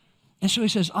 And so he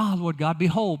says, Lord God,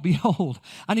 behold.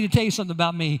 I need to tell you something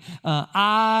about me.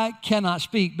 I cannot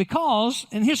speak because,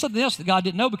 and here's something else that God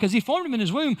didn't know, because he formed him in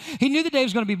his womb. He knew the day he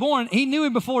was going to be born. He knew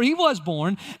him before he was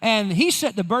born, and he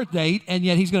set the birth date, and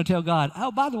yet he's going to tell God,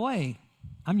 by the way,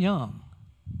 I'm young.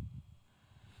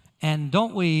 And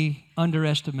don't we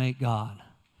underestimate God?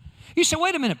 You say,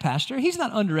 wait a minute, Pastor. He's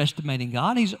not underestimating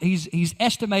God. He's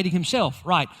estimating himself,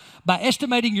 right? By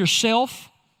estimating yourself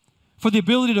for the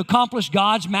ability to accomplish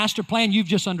God's master plan, you've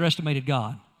just underestimated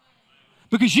God.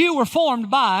 Because you were formed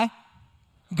by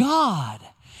God.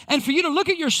 And for you to look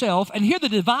at yourself and hear the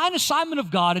divine assignment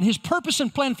of God and his purpose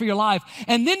and plan for your life,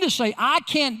 and then to say, I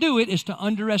can't do it, is to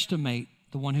underestimate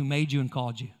the one who made you and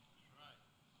called you.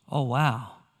 Oh,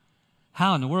 wow.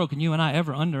 How in the world can you and I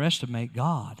ever underestimate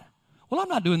God? Well, I'm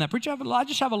not doing that, preacher. I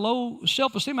just have a low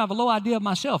self-esteem. I have a low idea of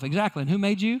myself. Exactly. And who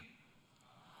made you?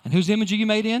 And whose image are you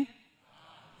made in?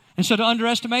 And so to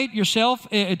underestimate yourself,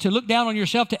 to look down on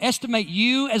yourself, to estimate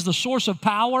you as the source of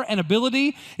power and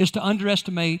ability, is to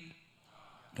underestimate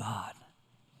God.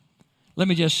 Let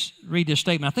me just read this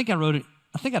statement. I think I wrote it.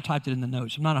 I think I typed it in the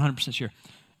notes. I'm not 100% sure.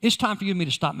 It's time for you and me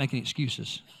to stop making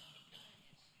excuses.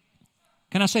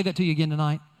 Can I say that to you again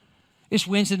tonight? It's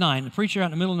Wednesday night, and the preacher out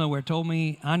in the middle of nowhere told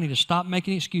me I need to stop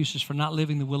making excuses for not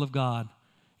living the will of God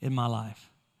in my life.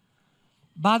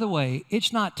 By the way,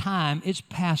 it's not time, it's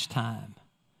past time.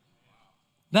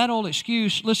 That old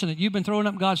excuse, listen, that you've been throwing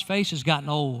up in God's face has gotten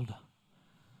old.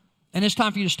 And it's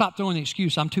time for you to stop throwing the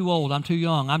excuse, I'm too old, I'm too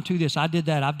young, I'm too this, I did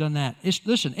that, I've done that.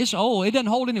 Listen, it's old. It doesn't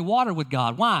hold any water with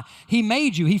God. Why? He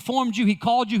made you, he formed you, he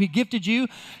called you, he gifted you.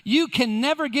 You can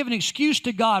never give an excuse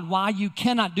to God why you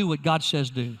cannot do what God says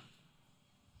do.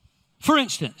 For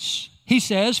instance, he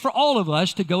says for all of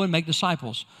us to go and make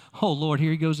disciples. Oh, Lord,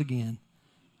 here he goes again.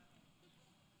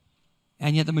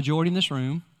 And yet the majority in this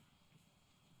room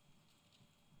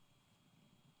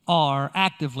are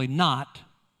actively not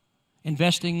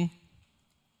investing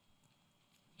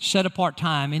set apart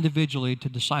time individually to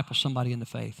disciple somebody in the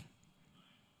faith.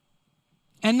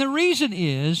 And the reason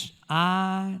is,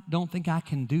 I don't think I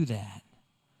can do that.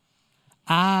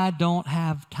 I don't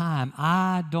have time.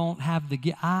 I don't have the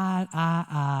gift.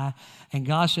 And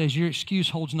God says, your excuse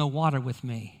holds no water with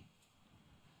me.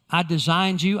 I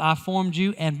designed you, I formed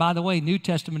you, and by the way, New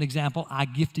Testament example, I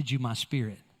gifted you my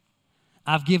spirit.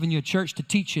 I've given you a church to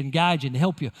teach you and guide you and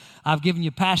help you. I've given you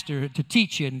a pastor to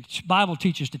teach you and Bible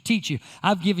teachers to teach you.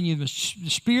 I've given you the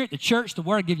Spirit, the church, the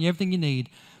Word. I've given you everything you need.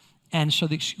 And so,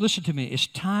 listen to me. It's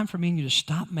time for me and you to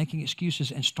stop making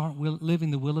excuses and start living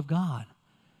the will of God.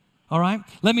 All right?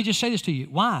 Let me just say this to you.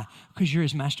 Why? Because you're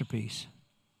his masterpiece.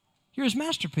 You're his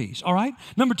masterpiece. All right?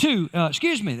 Number two,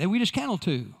 we just counted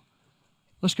 2.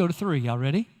 Let's go to 3. Y'all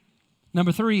ready?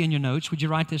 Number 3 in your notes, would you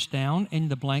write this down in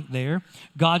the blank there?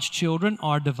 God's children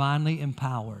are divinely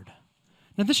empowered.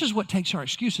 Now, this is what takes our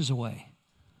excuses away,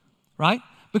 right?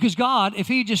 Because God, if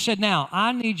he just said, now,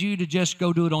 I need you to just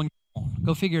go do it on your own,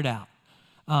 go figure it out,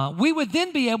 we would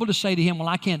then be able to say to him, well,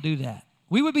 I can't do that.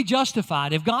 We would be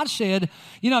justified if God said,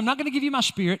 I'm not going to give you my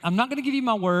spirit, I'm not going to give you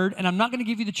my word, and I'm not going to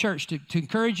give you the church to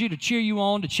encourage you, to cheer you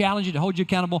on, to challenge you, to hold you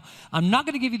accountable. I'm not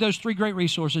going to give you those 3 great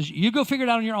resources. You go figure it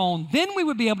out on your own. Then we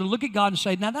would be able to look at God and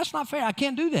say, now that's not fair. I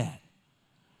can't do that.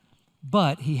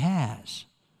 But he has.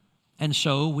 And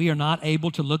so we are not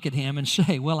able to look at him and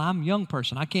say, well, I'm a young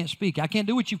person. I can't speak. I can't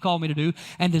do what you've called me to do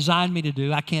and designed me to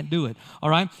do. I can't do it. All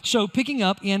right? So picking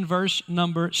up in verse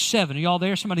number 7. Are you all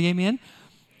there? Somebody amen?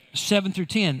 7 through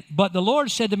 10. But the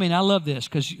Lord said to me, and I love this,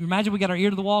 because imagine we got our ear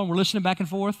to the wall and we're listening back and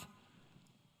forth.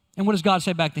 And what does God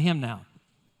say back to him now?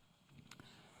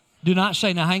 Do not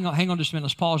say, now hang on just a minute,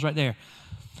 let's pause right there.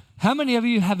 How many of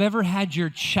you have ever had your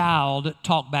child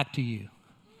talk back to you?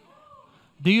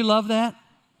 Do you love that?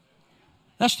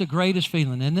 That's the greatest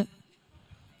feeling, isn't it?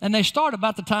 And they start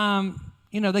about the time,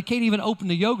 they can't even open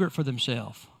the yogurt for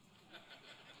themselves.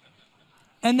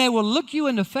 And they will look you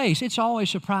in the face. It's always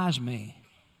surprised me.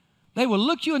 They will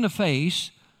look you in the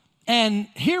face and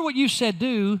hear what you said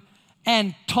do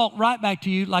and talk right back to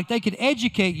you like they could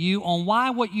educate you on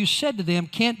why what you said to them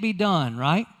can't be done,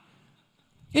 right?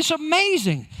 It's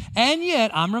amazing. And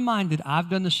yet, I'm reminded I've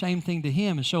done the same thing to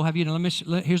him, and so have you. Now,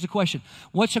 here's the question.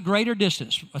 What's a greater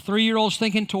distance? A 3-year-old's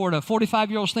thinking toward a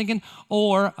 45-year-old's thinking,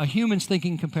 or a human's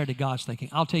thinking compared to God's thinking?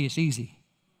 I'll tell you, it's easy.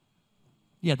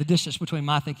 Yeah, the distance between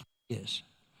my thinking is.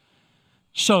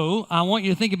 So I want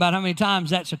you to think about how many times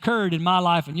that's occurred in my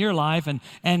life and your life.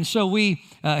 And so we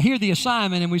hear the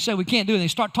assignment and we say we can't do it. And they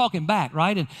start talking back,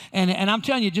 right? And I'm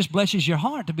telling you, it just blesses your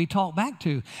heart to be talked back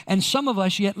to. And some of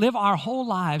us yet live our whole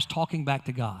lives talking back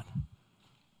to God.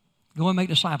 Go and make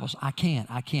disciples. I can't.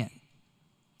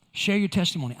 Share your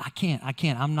testimony. I can't.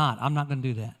 I'm not going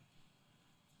to do that.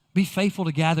 Be faithful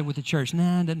to gather with the church.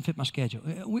 Nah, it doesn't fit my schedule.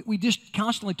 We just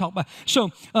constantly talk about. So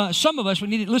some of us, we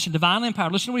need to listen, divinely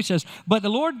empowered. Listen to what he says. But the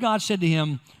Lord God said to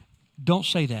him, don't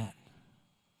say that.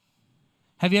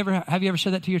 Have you ever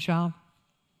said that to your child?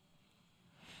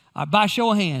 By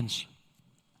show of hands,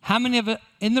 how many of it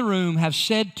in the room have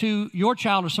said to your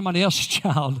child or somebody else's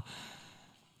child,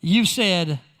 you've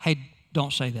said, hey,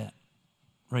 don't say that?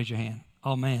 Raise your hand.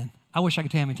 Oh, man. I wish I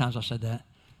could tell you how many times I've said that.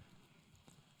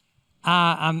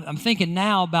 I'm thinking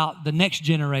now about the next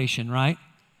generation, right?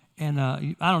 And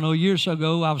I don't know, a year or so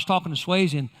ago, I was talking to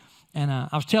Swayze, and I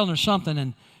was telling her something,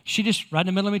 and she just, right in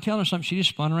the middle of me telling her something, she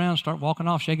just spun around and started walking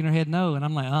off, shaking her head no. And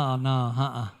I'm like, oh,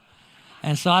 no,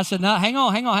 And so I said, no, hang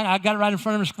on. I got it right in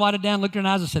front of her, squatted down, looked her in the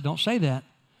eyes, and said, don't say that.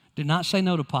 Do not say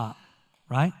no to Pop,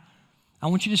 right? I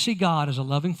want you to see God as a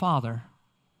loving father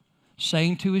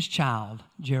saying to his child,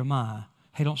 Jeremiah,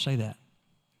 hey, don't say that.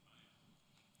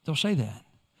 Don't say that.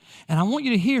 And I want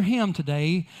you to hear him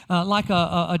today like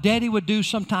a daddy would do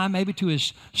sometime maybe to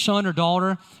his son or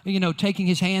daughter, taking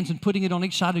his hands and putting it on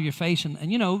each side of your face and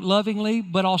lovingly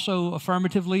but also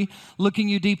affirmatively looking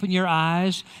you deep in your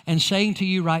eyes and saying to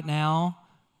you right now,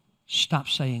 stop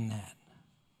saying that.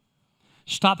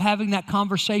 Stop having that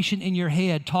conversation in your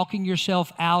head, talking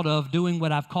yourself out of doing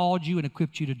what I've called you and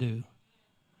equipped you to do.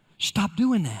 Stop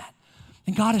doing that.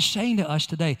 And God is saying to us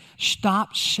today,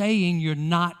 stop saying you're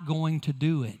not going to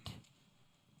do it.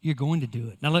 You're going to do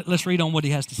it. Now let's read on what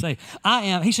he has to say.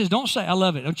 He says, don't say, I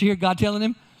love it. Don't you hear God telling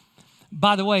him?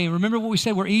 By the way, remember what we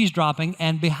said, we're eavesdropping,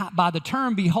 and by the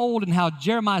term behold and how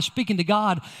Jeremiah is speaking to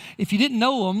God, if you didn't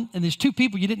know them, and there's two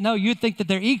people you didn't know, you'd think that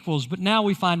they're equals, but now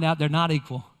we find out they're not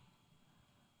equal.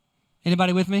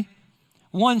 Anybody with me?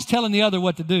 One's telling the other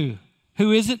what to do.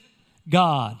 Who is it?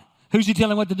 God. Who's he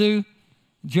telling what to do?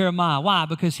 Jeremiah. Why?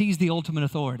 Because he's the ultimate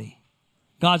authority.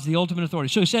 God's the ultimate authority.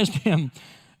 So he says to him,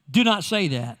 do not say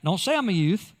that. Don't say I'm a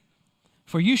youth,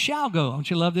 for you shall go. Don't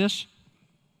you love this?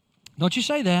 Don't you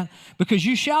say that, because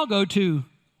you shall go to,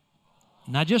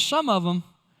 not just some of them,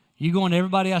 you going to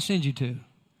everybody I send you to.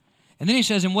 And then he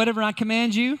says, and whatever I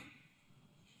command you,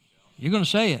 you're going to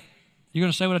say it. You're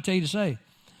going to say what I tell you to say.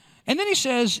 And then he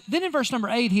says, then in verse number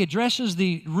 8, he addresses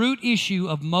the root issue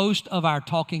of most of our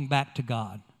talking back to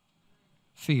God.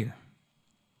 Fear.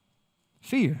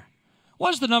 Fear.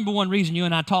 What's the number one reason you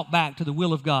and I talk back to the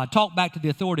will of God, talk back to the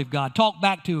authority of God, talk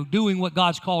back to doing what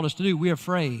God's called us to do? We're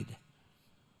afraid.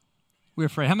 We're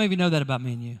afraid. How many of you know that about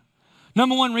me and you?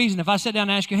 Number one reason, if I sit down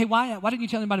and ask you, hey, why didn't you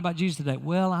tell anybody about Jesus today?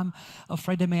 Well, I'm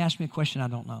afraid they may ask me a question I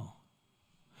don't know.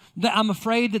 I'm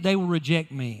afraid that they will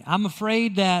reject me. I'm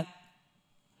afraid that,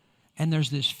 and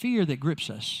there's this fear that grips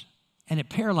us, and it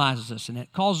paralyzes us, and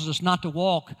it causes us not to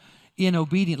walk in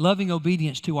loving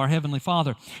obedience to our Heavenly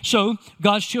Father. So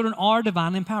God's children are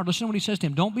divinely empowered. Listen to what he says to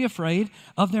him. Don't be afraid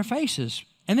of their faces.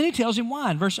 And then he tells him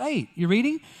why in verse 8. You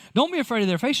reading? Don't be afraid of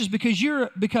their faces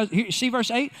see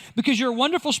verse 8? Because you're a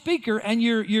wonderful speaker and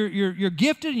you're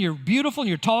gifted and you're beautiful and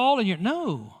you're tall and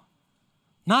no,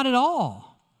 not at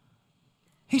all.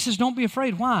 He says, don't be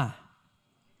afraid. Why?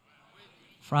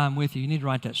 For I'm with you. You need to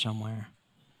write that somewhere.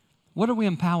 What are we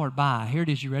empowered by? Here it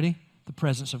is. You ready? The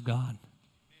presence of God.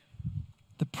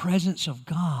 The presence of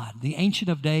God, the Ancient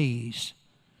of Days,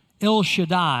 El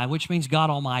Shaddai, which means God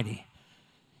Almighty.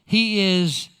 He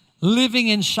is living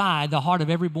inside the heart of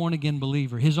every born-again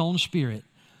believer, his own spirit.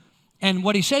 And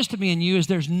what he says to me and you is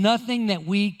there's nothing that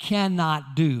we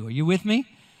cannot do. Are you with me?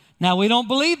 Now, we don't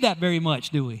believe that very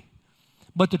much, do we?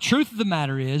 But the truth of the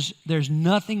matter is there's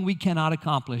nothing we cannot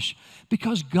accomplish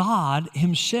because God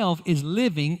himself is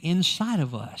living inside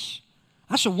of us.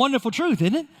 That's a wonderful truth,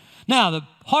 isn't it? Now, the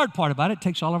hard part about it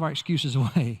takes all of our excuses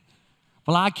away.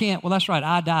 Well, I can't. Well, that's right.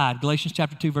 I died. Galatians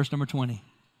chapter 2, verse number 20.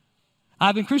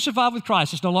 I've been crucified with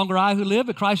Christ. It's no longer I who live,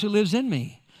 but Christ who lives in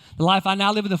me. The life I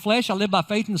now live in the flesh, I live by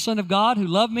faith in the Son of God who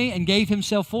loved me and gave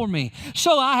himself for me.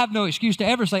 So I have no excuse to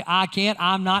ever say, I can't,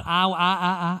 I'm not,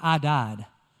 I died.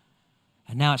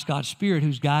 And now it's God's Spirit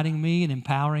who's guiding me and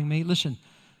empowering me. Listen,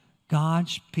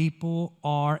 God's people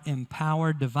are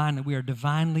empowered divinely. We are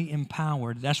divinely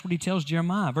empowered. That's what he tells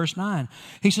Jeremiah, verse 9.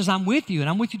 He says, I'm with you, and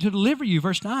I'm with you to deliver you,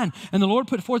 verse 9. And the Lord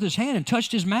put forth his hand and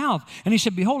touched his mouth. And he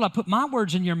said, behold, I put my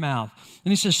words in your mouth.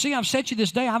 And he says, see, I've set you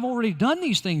this day. I've already done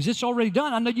these things. It's already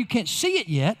done. I know you can't see it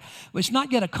yet. It's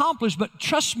not yet accomplished, but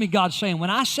trust me, God's saying, when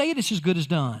I say it, it's as good as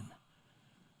done.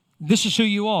 This is who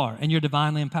you are, and you're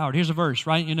divinely empowered. Here's a verse.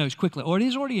 Write it in your notes quickly. Or it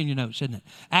is already in your notes, isn't it?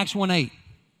 Acts 1:8.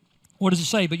 What does it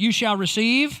say? But you shall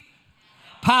receive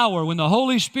power when the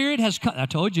Holy Spirit has come. I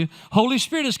told you, Holy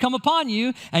Spirit has come upon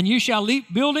you, and you shall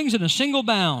leap buildings in a single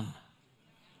bound.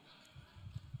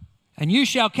 And you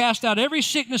shall cast out every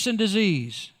sickness and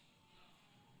disease.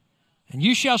 And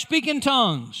you shall speak in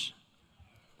tongues.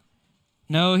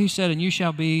 No, he said, and you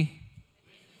shall be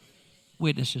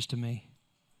witnesses to me.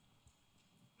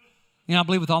 You know, I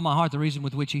believe with all my heart the reason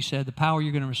with which he said the power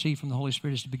you're going to receive from the Holy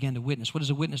Spirit is to begin to witness. What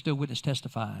does a witness do? A witness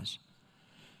testifies.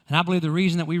 And I believe the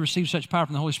reason that we receive such power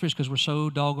from the Holy Spirit is because we're so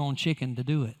doggone chicken to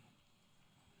do it.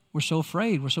 We're so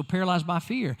afraid. We're so paralyzed by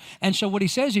fear. And so what he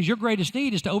says is your greatest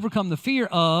need is to overcome the fear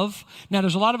of, now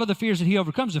there's a lot of other fears that he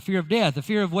overcomes, the fear of death, the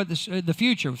fear of the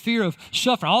future, fear of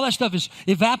suffering. All that stuff is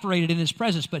evaporated in his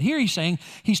presence. But here he's saying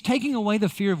he's taking away the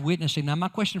fear of witnessing. Now my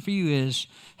question for you is,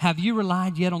 have you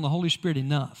relied yet on the Holy Spirit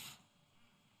enough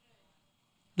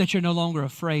that you're no longer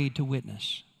afraid to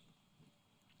witness?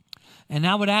 And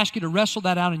I would ask you to wrestle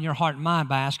that out in your heart and mind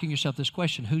by asking yourself this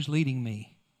question: who's leading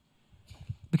me?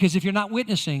 Because if you're not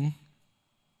witnessing,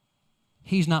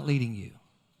 he's not leading you.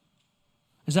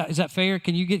 Is that fair?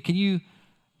 Can you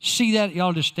see that?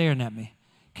 Y'all just staring at me.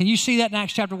 Can you see that in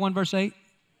Acts chapter 1, verse 8?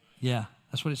 Yeah,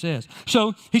 that's what it says.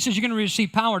 So he says you're going to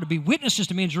receive power to be witnesses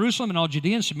to me in Jerusalem and all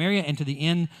Judea and Samaria and to the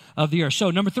end of the earth.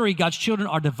 So number 3, God's children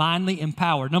are divinely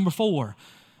empowered. Number 4,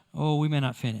 we may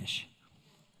not finish.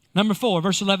 Number 4,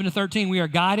 verse 11 to 13, we are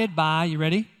guided by, you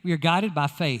ready? We are guided by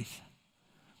faith.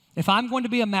 If I'm going to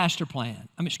be a masterpiece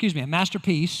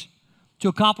to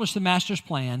accomplish the master's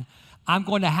plan, I'm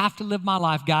going to have to live my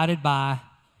life guided by,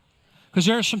 because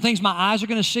there are some things my eyes are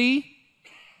going to see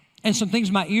and some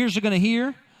things my ears are going to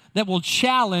hear that will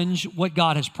challenge what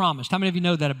God has promised. How many of you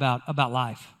know that about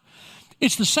life?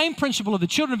 It's the same principle of the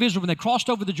children of Israel when they crossed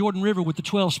over the Jordan River with the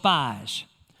 12 spies.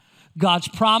 God's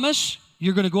promise,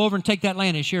 you're going to go over and take that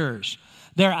land, it's yours.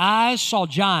 Their eyes saw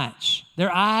giants.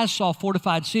 Their eyes saw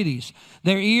fortified cities.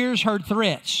 Their ears heard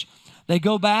threats. They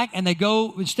go back and they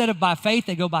go, instead of by faith,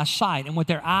 they go by sight. And what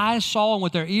their eyes saw and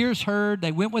what their ears heard,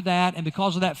 they went with that. And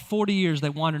because of that, 40 years they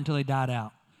wandered until they died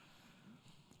out.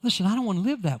 Listen, I don't want to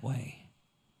live that way.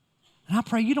 And I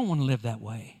pray you don't want to live that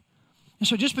way. And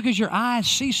so just because your eyes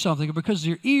see something, or because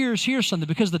your ears hear something,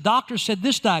 because the doctor said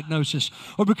this diagnosis,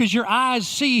 or because your eyes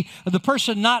see the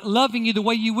person not loving you the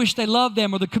way you wish they loved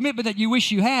them, or the commitment that you wish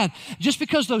you had, just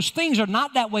because those things are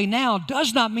not that way now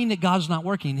does not mean that God's not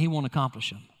working and he won't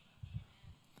accomplish them.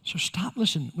 So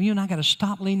listen, you and I got to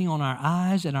stop leaning on our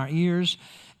eyes and our ears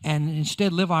and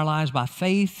instead live our lives by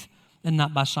faith and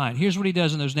not by sight. Here's what he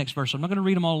does in those next verses. I'm not going to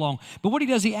read them all along. But what he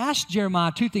does, he asks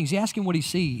Jeremiah 2 things. He asks him what he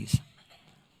sees.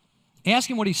 He asks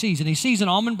him what he sees, and he sees an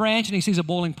almond branch and he sees a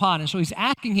boiling pot. And so he's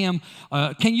asking him,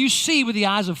 can you see with the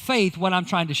eyes of faith what I'm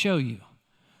trying to show you?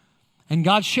 And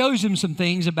God shows him some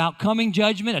things about coming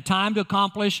judgment, a time to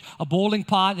accomplish, a boiling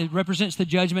pot that represents the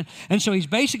judgment. And so he's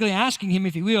basically asking him,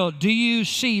 if you will, do you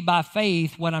see by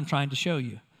faith what I'm trying to show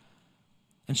you?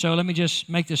 And so let me just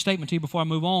make this statement to you before I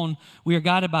move on. We are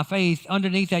guided by faith.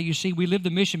 Underneath that, you see, we live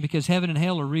the mission because heaven and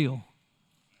hell are real.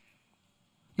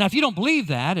 Now, if you don't believe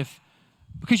that,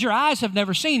 because your eyes have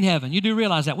never seen heaven. You do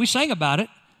realize that. We sang about it,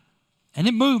 and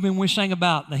it moved me when we sang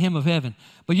about the hymn of heaven.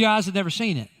 But your eyes have never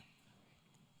seen it.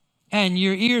 And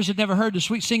your ears have never heard the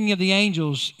sweet singing of the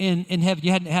angels in heaven.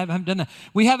 You haven't done that.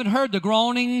 We haven't heard the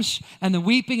groanings and the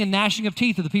weeping and gnashing of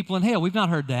teeth of the people in hell. We've not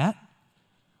heard that.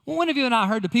 Well, when have you and I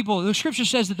heard the scripture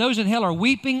says that those in hell are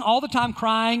weeping all the time,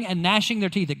 crying and gnashing their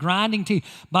teeth, grinding teeth.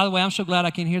 By the way, I'm so glad I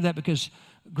can hear that, because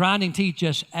grinding teeth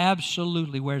just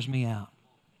absolutely wears me out.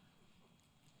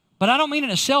 But I don't mean in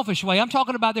a selfish way. I'm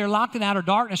talking about they're locked in outer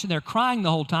darkness and they're crying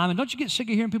the whole time. And don't you get sick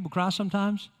of hearing people cry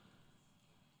sometimes?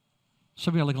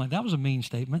 Some of you are looking like, that was a mean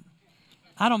statement.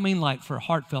 I don't mean like for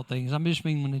heartfelt things. I just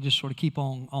mean when they just sort of keep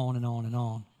on and on and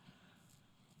on.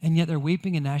 And yet they're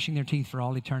weeping and gnashing their teeth for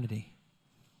all eternity.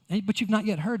 But you've not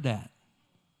yet heard that.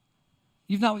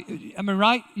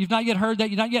 Right? You've not yet heard that.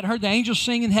 You've not yet heard the angels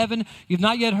sing in heaven. You've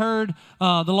not yet heard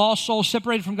the lost souls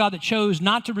separated from God that chose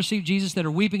not to receive Jesus, that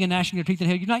are weeping and gnashing their teeth in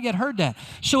hell. You've not yet heard that.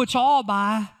 So it's all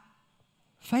by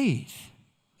faith.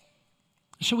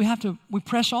 So we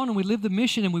press on and we live the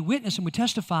mission and we witness and we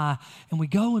testify and we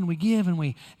go and we give and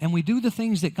we do the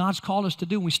things that God's called us to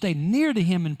do. And we stay near to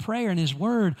Him in prayer and His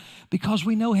Word because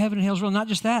we know heaven and hell is real. Not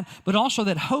just that, but also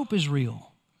that hope is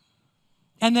real.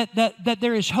 And that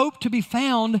there is hope to be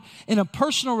found in a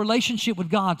personal relationship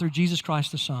with God through Jesus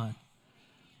Christ the Son.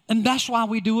 And that's why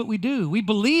we do what we do. We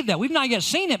believe that. We've not yet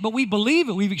seen it, but we believe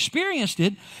it. We've experienced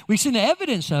it. We've seen the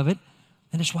evidence of it.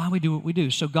 And it's why we do what we do.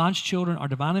 So God's children are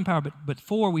divinely empowered. But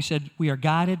 4, we said we are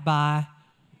guided by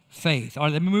faith. All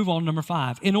right, let me move on to number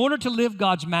 5. In order to live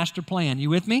God's master plan, you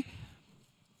with me?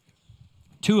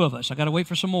 2 of us. I got to wait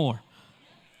for some more.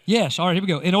 Yes, all right, here we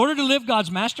go. In order to live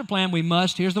God's master plan, we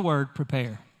must, here's the word,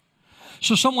 prepare.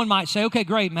 So someone might say, okay,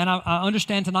 great, man, I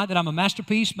understand tonight that I'm a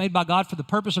masterpiece made by God for the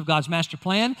purpose of God's master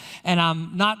plan, and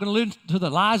I'm not going to live to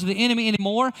the lies of the enemy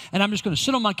anymore, and I'm just going to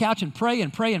sit on my couch and pray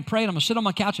and pray and pray, and I'm going to sit on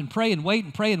my couch and pray and wait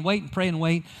and pray and wait and pray and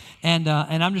wait, and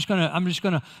I'm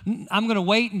going to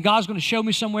wait, and God's going to show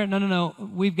me somewhere. No,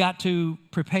 we've got to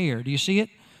prepare. Do you see it?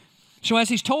 So as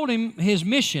He's told him his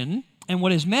mission and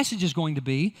what his message is going to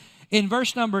be, in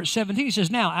verse number 17, He says,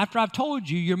 now, after I've told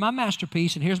you, you're my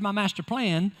masterpiece, and here's my master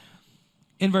plan.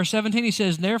 In verse 17, He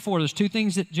says, therefore, there's 2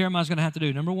 things that Jeremiah's going to have to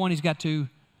do. Number 1, he's got to,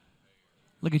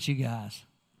 look at you guys,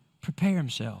 prepare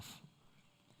himself.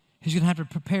 He's going to have to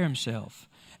prepare himself.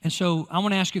 And so I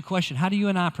want to ask you a question. How do you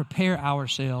and I prepare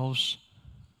ourselves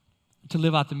to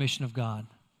live out the mission of God?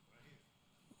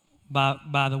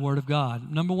 By the Word of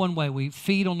God. Number 1 way, we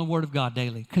feed on the Word of God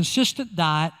daily. Consistent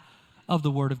diet of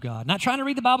the Word of God. Not trying to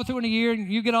read the Bible through in a year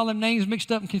and you get all them names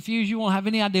mixed up and confused. You won't have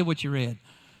any idea what you read.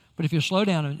 But if you'll slow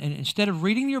down and instead of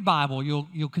reading your Bible,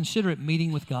 you'll consider it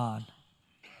meeting with God.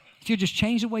 If you'll just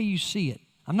change the way you see it.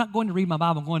 I'm not going to read my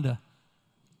Bible. I'm going to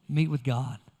meet with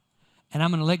God. And I'm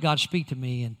going to let God speak to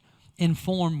me and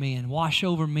inform me and wash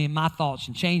over me and my thoughts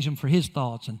and change them for His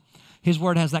thoughts. And His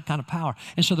Word has that kind of power.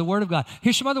 And so the Word of God.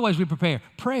 Here's some other ways we prepare.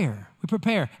 Prayer. We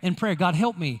prepare in prayer. God,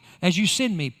 help me as you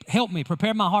send me. Help me.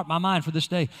 Prepare my heart, my mind for this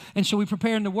day. And so we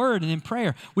prepare in the Word and in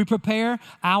prayer. We prepare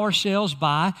ourselves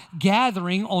by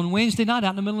gathering on Wednesday night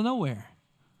out in the middle of nowhere.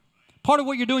 Part of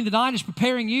what you're doing tonight is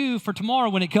preparing you for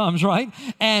tomorrow when it comes, right?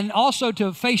 And also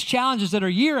to face challenges that are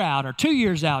a year out or 2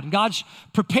 years out. And God's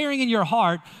preparing in your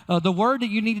heart the Word that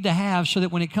you needed to have so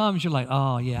that when it comes, you're like,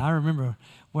 oh, yeah, I remember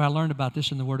where I learned about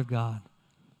this in the Word of God.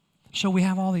 So we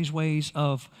have all these ways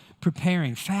of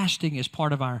preparing. Fasting is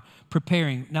part of our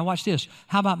preparing. Now watch this.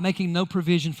 How about making no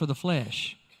provision for the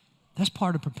flesh? That's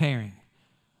part of preparing.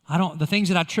 The things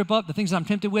that I trip up, the things that I'm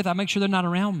tempted with, I make sure they're not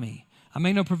around me. I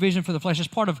make no provision for the flesh.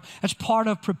 That's part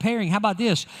of preparing. How about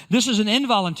this? This is an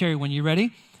involuntary one. You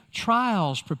ready?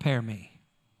 Trials prepare me.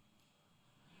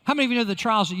 How many of you know the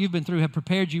trials that you've been through have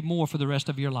prepared you more for the rest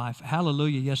of your life?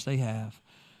 Hallelujah. Yes, they have.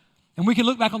 And we can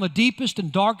look back on the deepest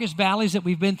and darkest valleys that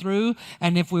we've been through,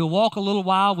 and if we'll walk a little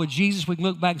while with Jesus, we can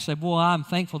look back and say, boy, I'm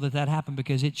thankful that happened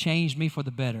because it changed me for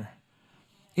the better.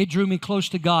 It drew me close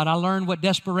to God. I learned what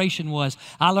desperation was.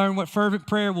 I learned what fervent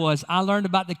prayer was. I learned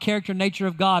about the character and nature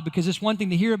of God because it's one thing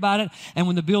to hear about it, and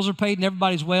when the bills are paid and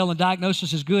everybody's well and the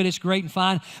diagnosis is good, it's great and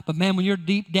fine. But man, when you're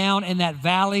deep down in that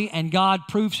valley and God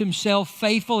proves Himself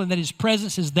faithful and that His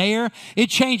presence is there, it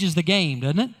changes the game,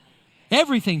 doesn't it?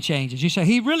 Everything changes. You say,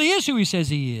 He really is who He says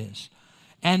He is.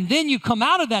 And then you come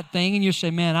out of that thing and you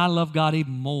say, man, I love God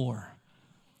even more.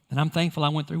 And I'm thankful I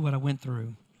went through what I went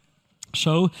through.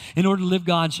 So in order to live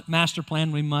God's master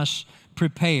plan, we must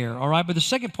prepare, all right? But the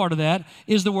second part of that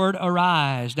is the word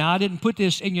arise. Now, I didn't put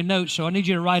this in your notes, so I need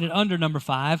you to write it under number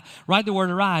 5. Write the word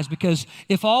arise, because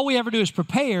if all we ever do is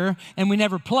prepare and we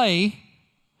never play,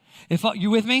 you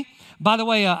with me? By the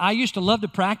way, I used to love to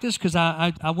practice because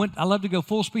I love to go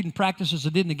full speed in practice as I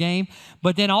did in the game.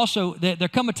 But then also, there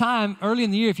come a time early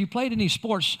in the year, if you played any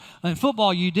sports, in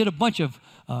football, you did a bunch of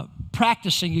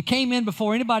practicing. You came in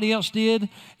before anybody else did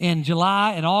in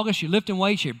July and August. You're lifting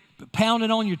weights, you're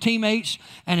pounding on your teammates,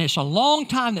 and it's a long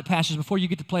time that passes before you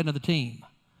get to play another team.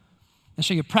 And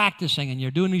so you're practicing and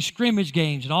you're doing these scrimmage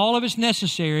games, and all of it's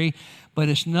necessary, but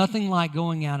it's nothing like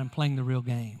going out and playing the real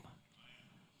game.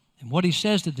 And what He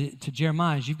says to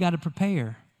Jeremiah is, you've got to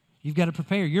prepare. You've got to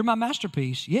prepare. You're my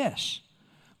masterpiece, yes,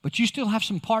 but you still have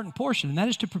some part and portion, and that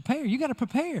is to prepare. You've got to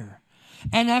prepare.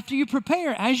 And after you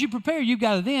prepare, as you prepare, you've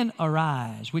got to then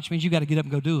arise, which means you've got to get up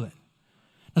and go do it.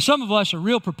 Now, some of us are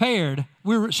real prepared.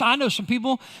 I know some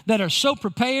people that are so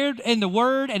prepared in the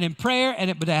Word and in prayer,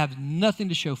 but they have nothing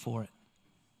to show for it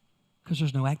because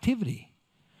there's no activity.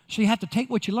 So you have to take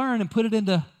what you learn and put it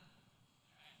into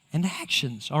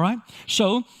actions, all right?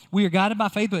 So we are guided by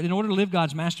faith, but in order to live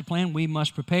God's master plan, we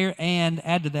must prepare and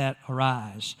add to that,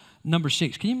 arise. Number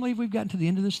 6. Can you believe we've gotten to the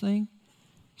end of this thing?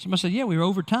 Somebody said, yeah, we're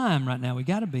over time right now. We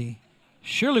got to be.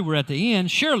 Surely we're at the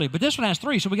end. Surely. But this one has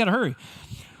 3, so we got to hurry.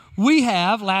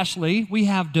 Lastly, we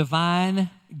have divine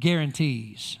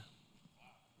guarantees.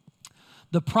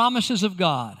 The promises of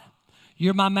God.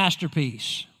 You're my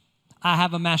masterpiece. I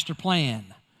have a master plan.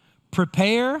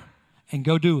 Prepare and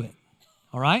go do it.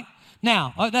 All right?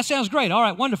 Now, that sounds great. All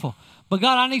right, wonderful. But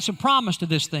God, I need some promise to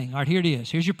this thing. All right, here it is.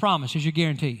 Here's your promise. Here's your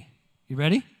guarantee. You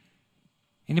ready?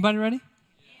 Anybody ready?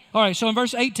 All right, so in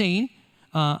verse 18,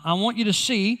 I want you to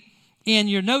see in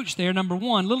your notes there, number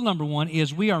 1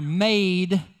 is we are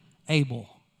made able.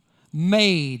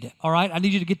 Made, all right? I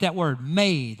need you to get that word,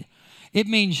 made. It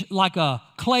means like a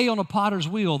clay on a potter's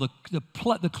wheel.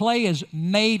 The clay is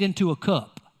made into a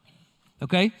cup,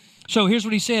 okay? So here's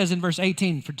what he says in verse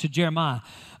 18 to Jeremiah.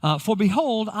 For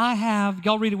behold,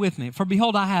 y'all read it with me. For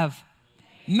behold, I have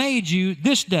made you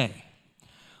this day.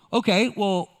 Okay,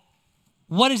 well,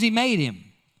 what has he made him?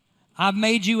 I've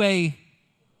made you a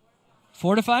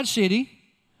fortified city.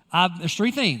 There's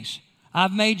 3 things.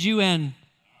 I've made you an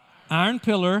iron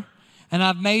pillar, and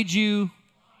I've made you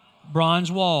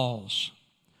bronze walls.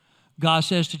 God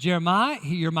says to Jeremiah,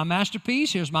 you're my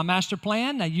masterpiece. Here's my master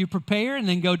plan. Now you prepare and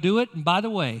then go do it. And by the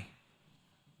way,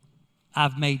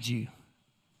 I've made you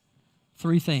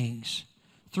 3 things,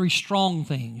 3 strong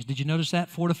things. Did you notice that?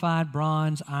 Fortified,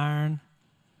 bronze, iron.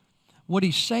 What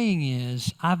he's saying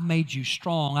is, I've made you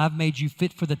strong. I've made you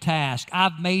fit for the task.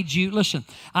 I've made you, listen,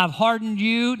 I've hardened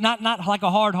you, not like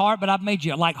a hard heart, but I've made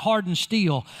you like hardened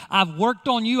steel. I've worked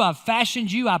on you. I've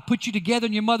fashioned you. I've put you together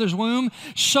in your mother's womb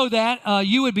so that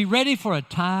you would be ready for a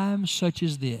time such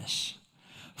as this,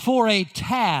 for a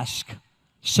task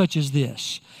such as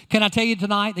this. Can I tell you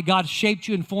tonight that God shaped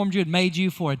you and formed you and made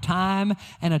you for a time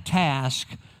and a task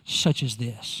such as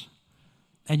this?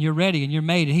 And you're ready and you're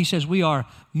made. And he says we are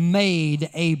made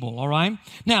able, all right?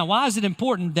 Now, why is it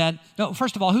important that,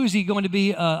 first of all, who is he going to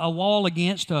be a wall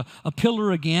against, a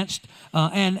pillar against,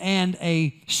 and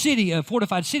a city, a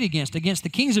fortified city against? Against the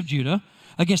kings of Judah,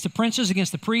 against the princes,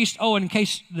 against the priests. Oh, and in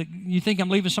case you think I'm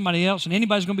leaving somebody else and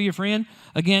anybody's going to be your friend,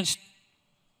 against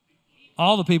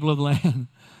all the people of the land.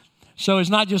 So it's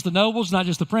not just the nobles, not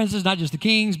just the princes, not just the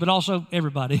kings, but also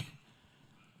everybody.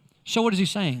 So what is he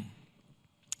saying?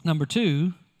 Number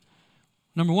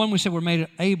 1, we said we're made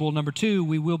able. Number 2,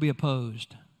 we will be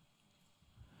opposed.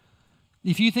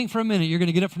 If you think for a minute you're going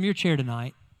to get up from your chair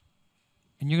tonight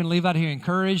and you're going to leave out here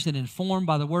encouraged and informed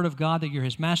by the Word of God that you're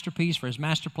His masterpiece for His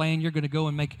master plan, you're going to go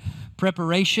and make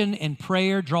preparation and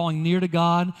prayer, drawing near to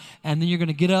God, and then you're going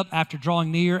to get up after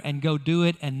drawing near and go do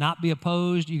it and not be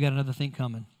opposed, you got another thing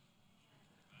coming.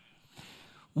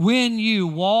 When you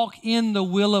walk in the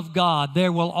will of God,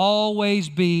 there will always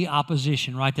be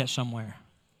opposition. Write that somewhere.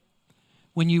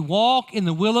 When you walk in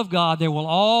the will of God, there will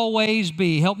always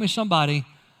be, help me somebody,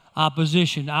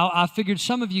 opposition. I figured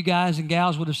some of you guys and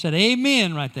gals would have said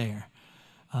amen right there.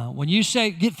 When you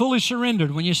say, get fully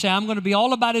surrendered, when you say, I'm going to be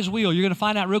all about His will, you're going to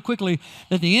find out real quickly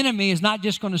that the enemy is not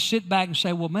just going to sit back and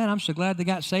say, well, man, I'm so glad they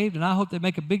got saved and I hope they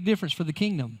make a big difference for the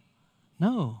kingdom.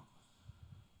 No.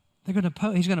 He's going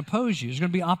to oppose you. There's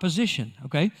going to be opposition,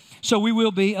 okay? So we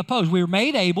will be opposed. We were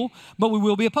made able, but we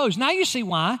will be opposed. Now you see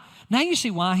why. Now you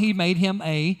see why He made him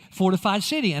a fortified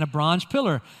city and a bronze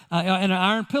pillar, and an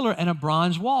iron pillar and a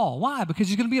bronze wall. Why? Because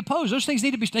he's going to be opposed. Those things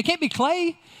need to be, they can't be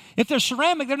clay. If they're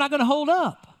ceramic, they're not going to hold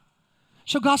up.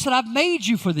 So God said, I've made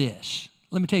you for this.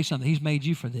 Let me tell you something. He's made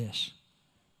you for this.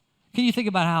 Can you think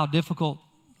about how difficult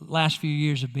the last few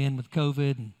years have been with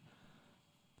COVID and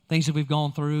things that we've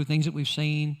gone through, things that we've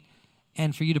seen?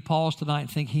 And for you to pause tonight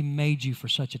and think He made you for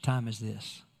such a time as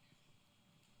this.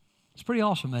 It's pretty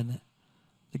awesome, isn't it?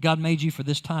 That God made you for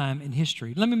this time in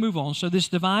history. Let me move on. So this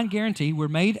divine guarantee, we're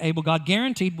made able. God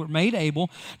guaranteed we're made able.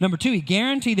 Number 2, He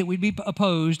guaranteed that we'd be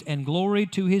opposed, and glory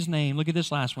to His name. Look at this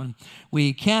last one.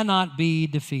 We cannot be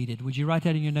defeated. Would you write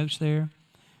that in your notes there?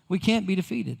 We can't be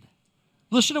defeated.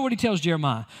 Listen to what He tells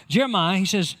Jeremiah. Jeremiah, he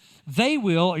says, they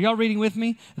will, are y'all reading with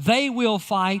me? They will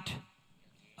fight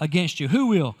against you. Who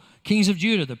will? Kings of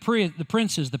Judah, the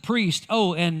princes, the priests.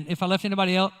 Oh, and if I left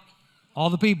anybody out, all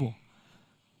the people.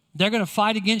 They're going to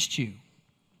fight against you.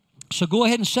 So go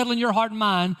ahead and settle in your heart and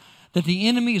mind that the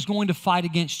enemy is going to fight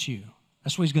against you.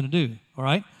 That's what he's going to do, all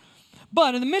right?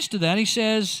 But in the midst of that, he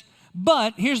says,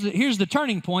 but here's the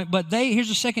turning point, but here's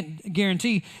the second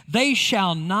guarantee, they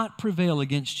shall not prevail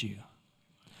against you.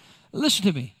 Listen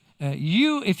to me.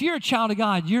 If you're a child of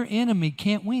God, your enemy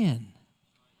can't win.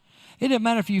 It doesn't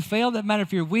matter if you fail, doesn't matter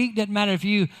if you're weak, doesn't matter if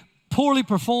you poorly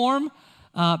perform,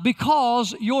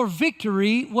 because your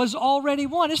victory was already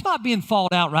won. It's not being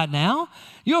fought out right now.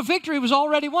 Your victory was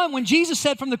already won. When Jesus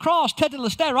said from the cross,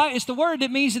 tetelestai, right? It's the word that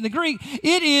means in the Greek,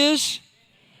 it is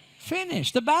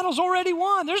Finished. The battle's already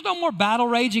won. There's no more battle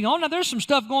raging on. Now, there's some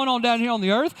stuff going on down here on the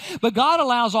earth, but God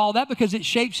allows all that because it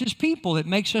shapes His people. It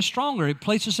makes us stronger. It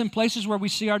places us in places where we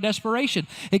see our desperation.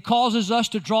 It causes us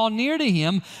to draw near to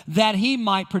Him that He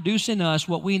might produce in us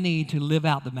what we need to live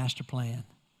out the master plan.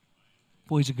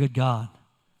 Boy, He's a good God.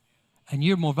 And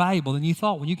you're more valuable than you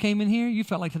thought. When you came in here, you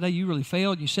felt like today you really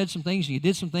failed. You said some things and you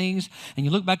did some things, and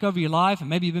you look back over your life, and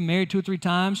maybe you've been married 2 or 3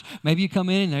 times. Maybe you come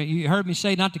in and you heard me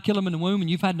say not to kill them in the womb, and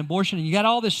you've had an abortion, and you got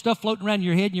all this stuff floating around in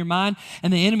your head and your mind,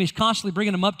 and the enemy's constantly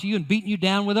bringing them up to you and beating you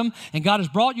down with them. And God has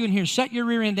brought you in here and set your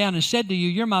rear end down and said to you,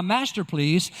 you're my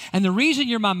masterpiece, and the reason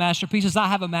you're my masterpiece is I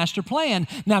have a master plan.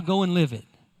 Now go and live it.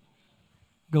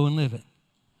 Go and live it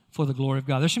for the glory of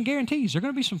God. There's some guarantees. There are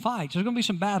going to be some fights. There's going to be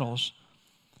some battles.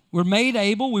 We're made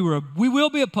able, we will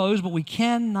be opposed, but we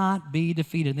cannot be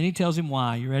defeated. And then He tells him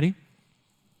why. You ready?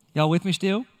 Y'all with me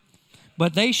still?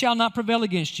 But they shall not prevail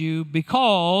against you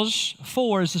because,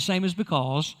 for is the same as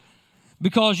because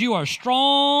you are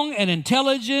strong and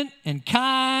intelligent and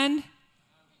kind.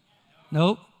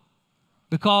 Nope.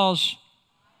 Because,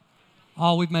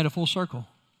 we've made a full circle.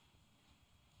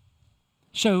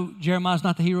 So Jeremiah's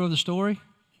not the hero of the story?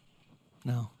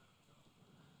 No.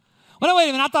 Well, no, wait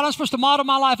a minute. I thought I was supposed to model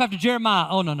my life after Jeremiah.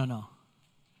 Oh, no.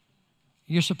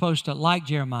 You're supposed to, like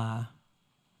Jeremiah,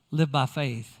 live by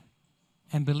faith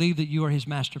and believe that you are His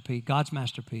masterpiece, God's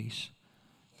masterpiece.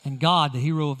 And God, the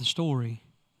hero of the story,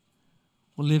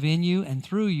 will live in you and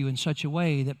through you in such a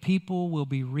way that people will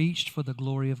be reached for the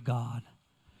glory of God.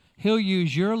 He'll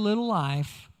use your little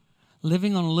life,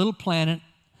 living on a little planet,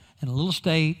 in a little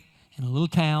state, in a little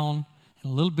town,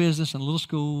 in a little business, in a little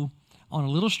school, on a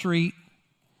little street,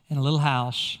 in a little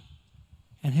house,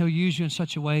 and He'll use you in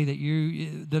such a way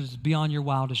that is beyond your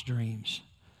wildest dreams.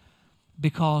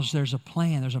 Because there's a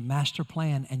plan, there's a master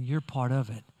plan, and you're part of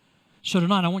it. So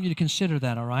tonight, I want you to consider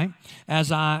that, all right?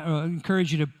 As I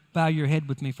encourage you to bow your head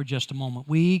with me for just a moment.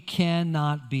 We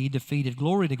cannot be defeated.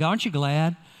 Glory to God. Aren't you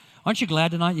glad? Aren't you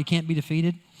glad tonight you can't be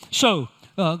defeated? So,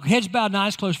 heads bowed and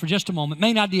eyes closed for just a moment.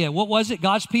 Main idea, what was it?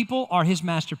 God's people are His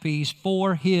masterpiece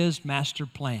for His master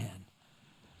plan.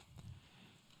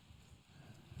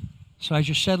 So as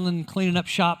you're settling, cleaning up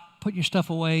shop, putting your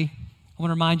stuff away, I want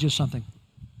to remind you of something.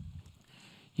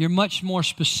 You're much more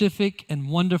specific and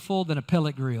wonderful than a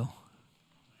pellet grill,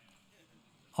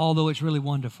 although it's really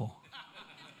wonderful.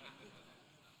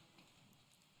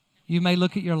 You may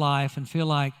look at your life and feel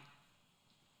like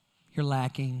you're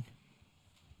lacking.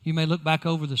 You may look back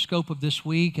over the scope of this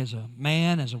week as a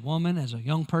man, as a woman, as a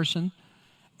young person,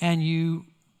 and you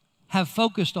have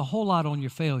focused a whole lot on your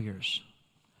failures.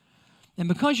 And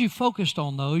because you focused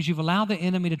on those, you've allowed the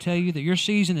enemy to tell you that your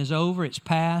season is over, it's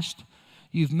past,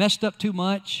 you've messed up too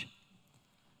much.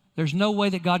 There's no way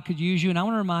that God could use you. And I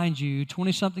want to remind you,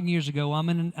 20-something years ago, I'm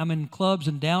in clubs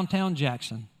in downtown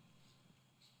Jackson,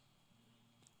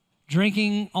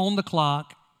 drinking on the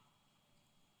clock,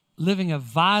 living a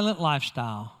violent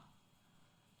lifestyle,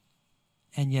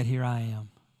 and yet here I am,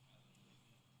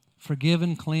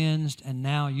 forgiven, cleansed, and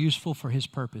now useful for His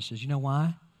purposes. You know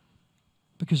why?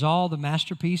 Because all the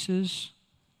masterpieces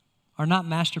are not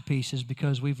masterpieces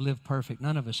because we've lived perfect.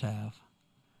 None of us have.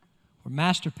 We're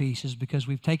masterpieces because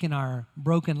we've taken our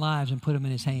broken lives and put them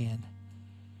in His hand.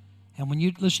 And when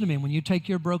you, listen to me, when you take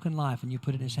your broken life and you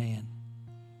put it in His hand,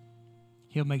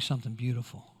 He'll make something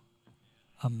beautiful,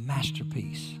 a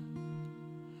masterpiece.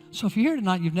 So if you're here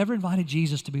tonight, you've never invited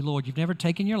Jesus to be Lord, you've never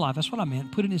taken your life, that's what I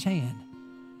meant, put it in His hand.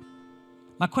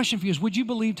 My question for you is, would you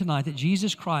believe tonight that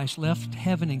Jesus Christ left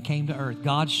heaven and came to earth,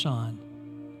 God's Son?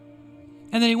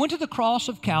 And then He went to the cross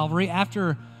of Calvary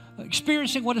after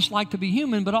experiencing what it's like to be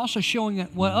human, but also showing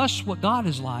us what God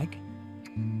is like.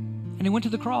 And He went to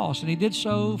the cross, and He did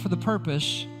so for the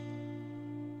purpose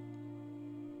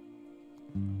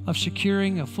of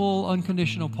securing a full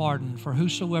unconditional pardon for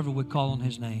whosoever would call on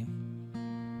His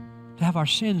name, to have our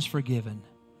sins forgiven,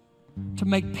 to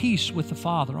make peace with the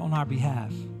Father on our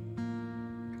behalf.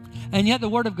 And yet the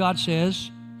Word of God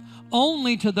says,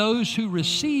 only to those who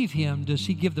receive Him does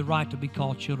He give the right to be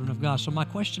called children of God. So my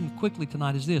question quickly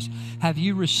tonight is this: have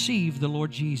you received the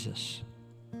Lord Jesus?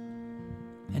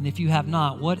 And if you have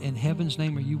not, what in heaven's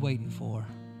name are you waiting for?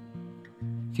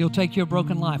 If you'll take your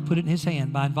broken life, put it in His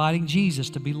hand by inviting Jesus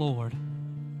to be Lord,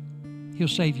 He'll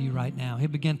save you right now. He'll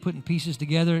begin putting pieces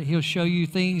together. He'll show you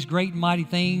things, great and mighty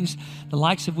things, the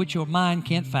likes of which your mind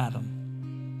can't fathom.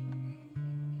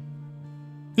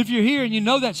 If you're here and you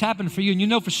know that's happened for you, and you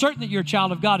know for certain that you're a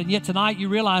child of God, and yet tonight you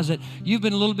realize that you've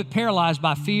been a little bit paralyzed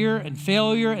by fear and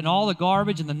failure and all the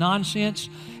garbage and the nonsense,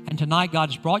 and tonight God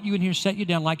has brought you in here, set you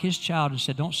down like His child, and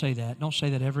said, don't say that. Don't say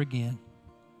that ever again.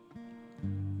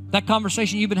 That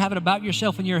conversation you've been having about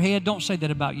yourself in your head, don't say that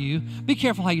about you. Be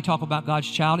careful how you talk about God's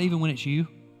child, even when it's you.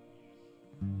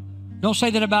 Don't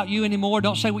say that about you anymore.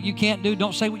 Don't say what you can't do.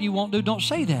 Don't say what you won't do. Don't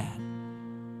say that.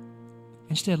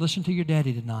 Instead, listen to your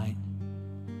daddy tonight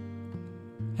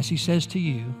as he says to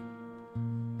you,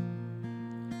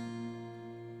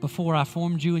 before I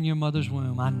formed you in your mother's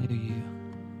womb, I knew you.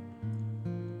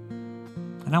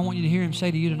 And I want you to hear him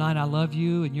say to you tonight, I love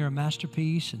you and you're a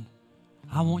masterpiece and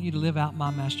I want you to live out my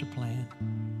master plan.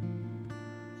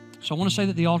 So I want to say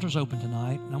that the altar's open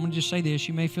tonight. And I want to just say this.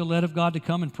 You may feel led of God to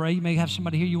come and pray. You may have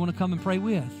somebody here you want to come and pray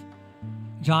with.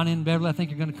 John and Beverly, I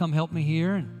think you're going to come help me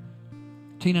here. And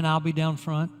Tina and I will be down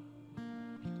front.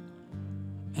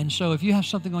 And so if you have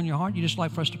something on your heart you'd just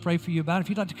like for us to pray for you about, if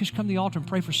you'd like to just come to the altar and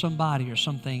pray for somebody or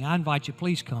something, I invite you,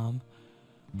 please come.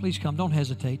 Please come. Don't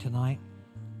hesitate tonight.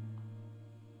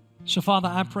 So, Father,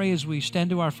 I pray as we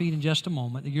stand to our feet in just a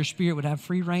moment that your Spirit would have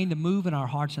free reign to move in our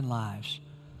hearts and lives.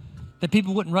 That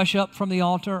people wouldn't rush up from the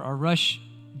altar or rush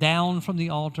down from the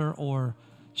altar or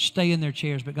stay in their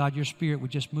chairs, but God, your Spirit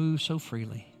would just move so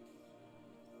freely.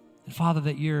 And Father,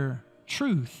 that your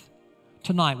truth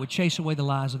tonight would chase away the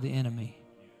lies of the enemy.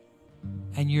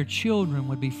 And your children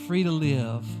would be free to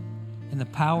live in the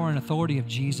power and authority of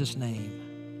Jesus' name.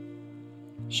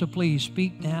 So please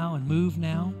speak now and move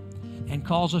now and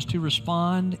cause us to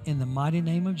respond in the mighty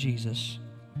name of Jesus.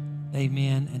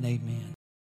 Amen and amen.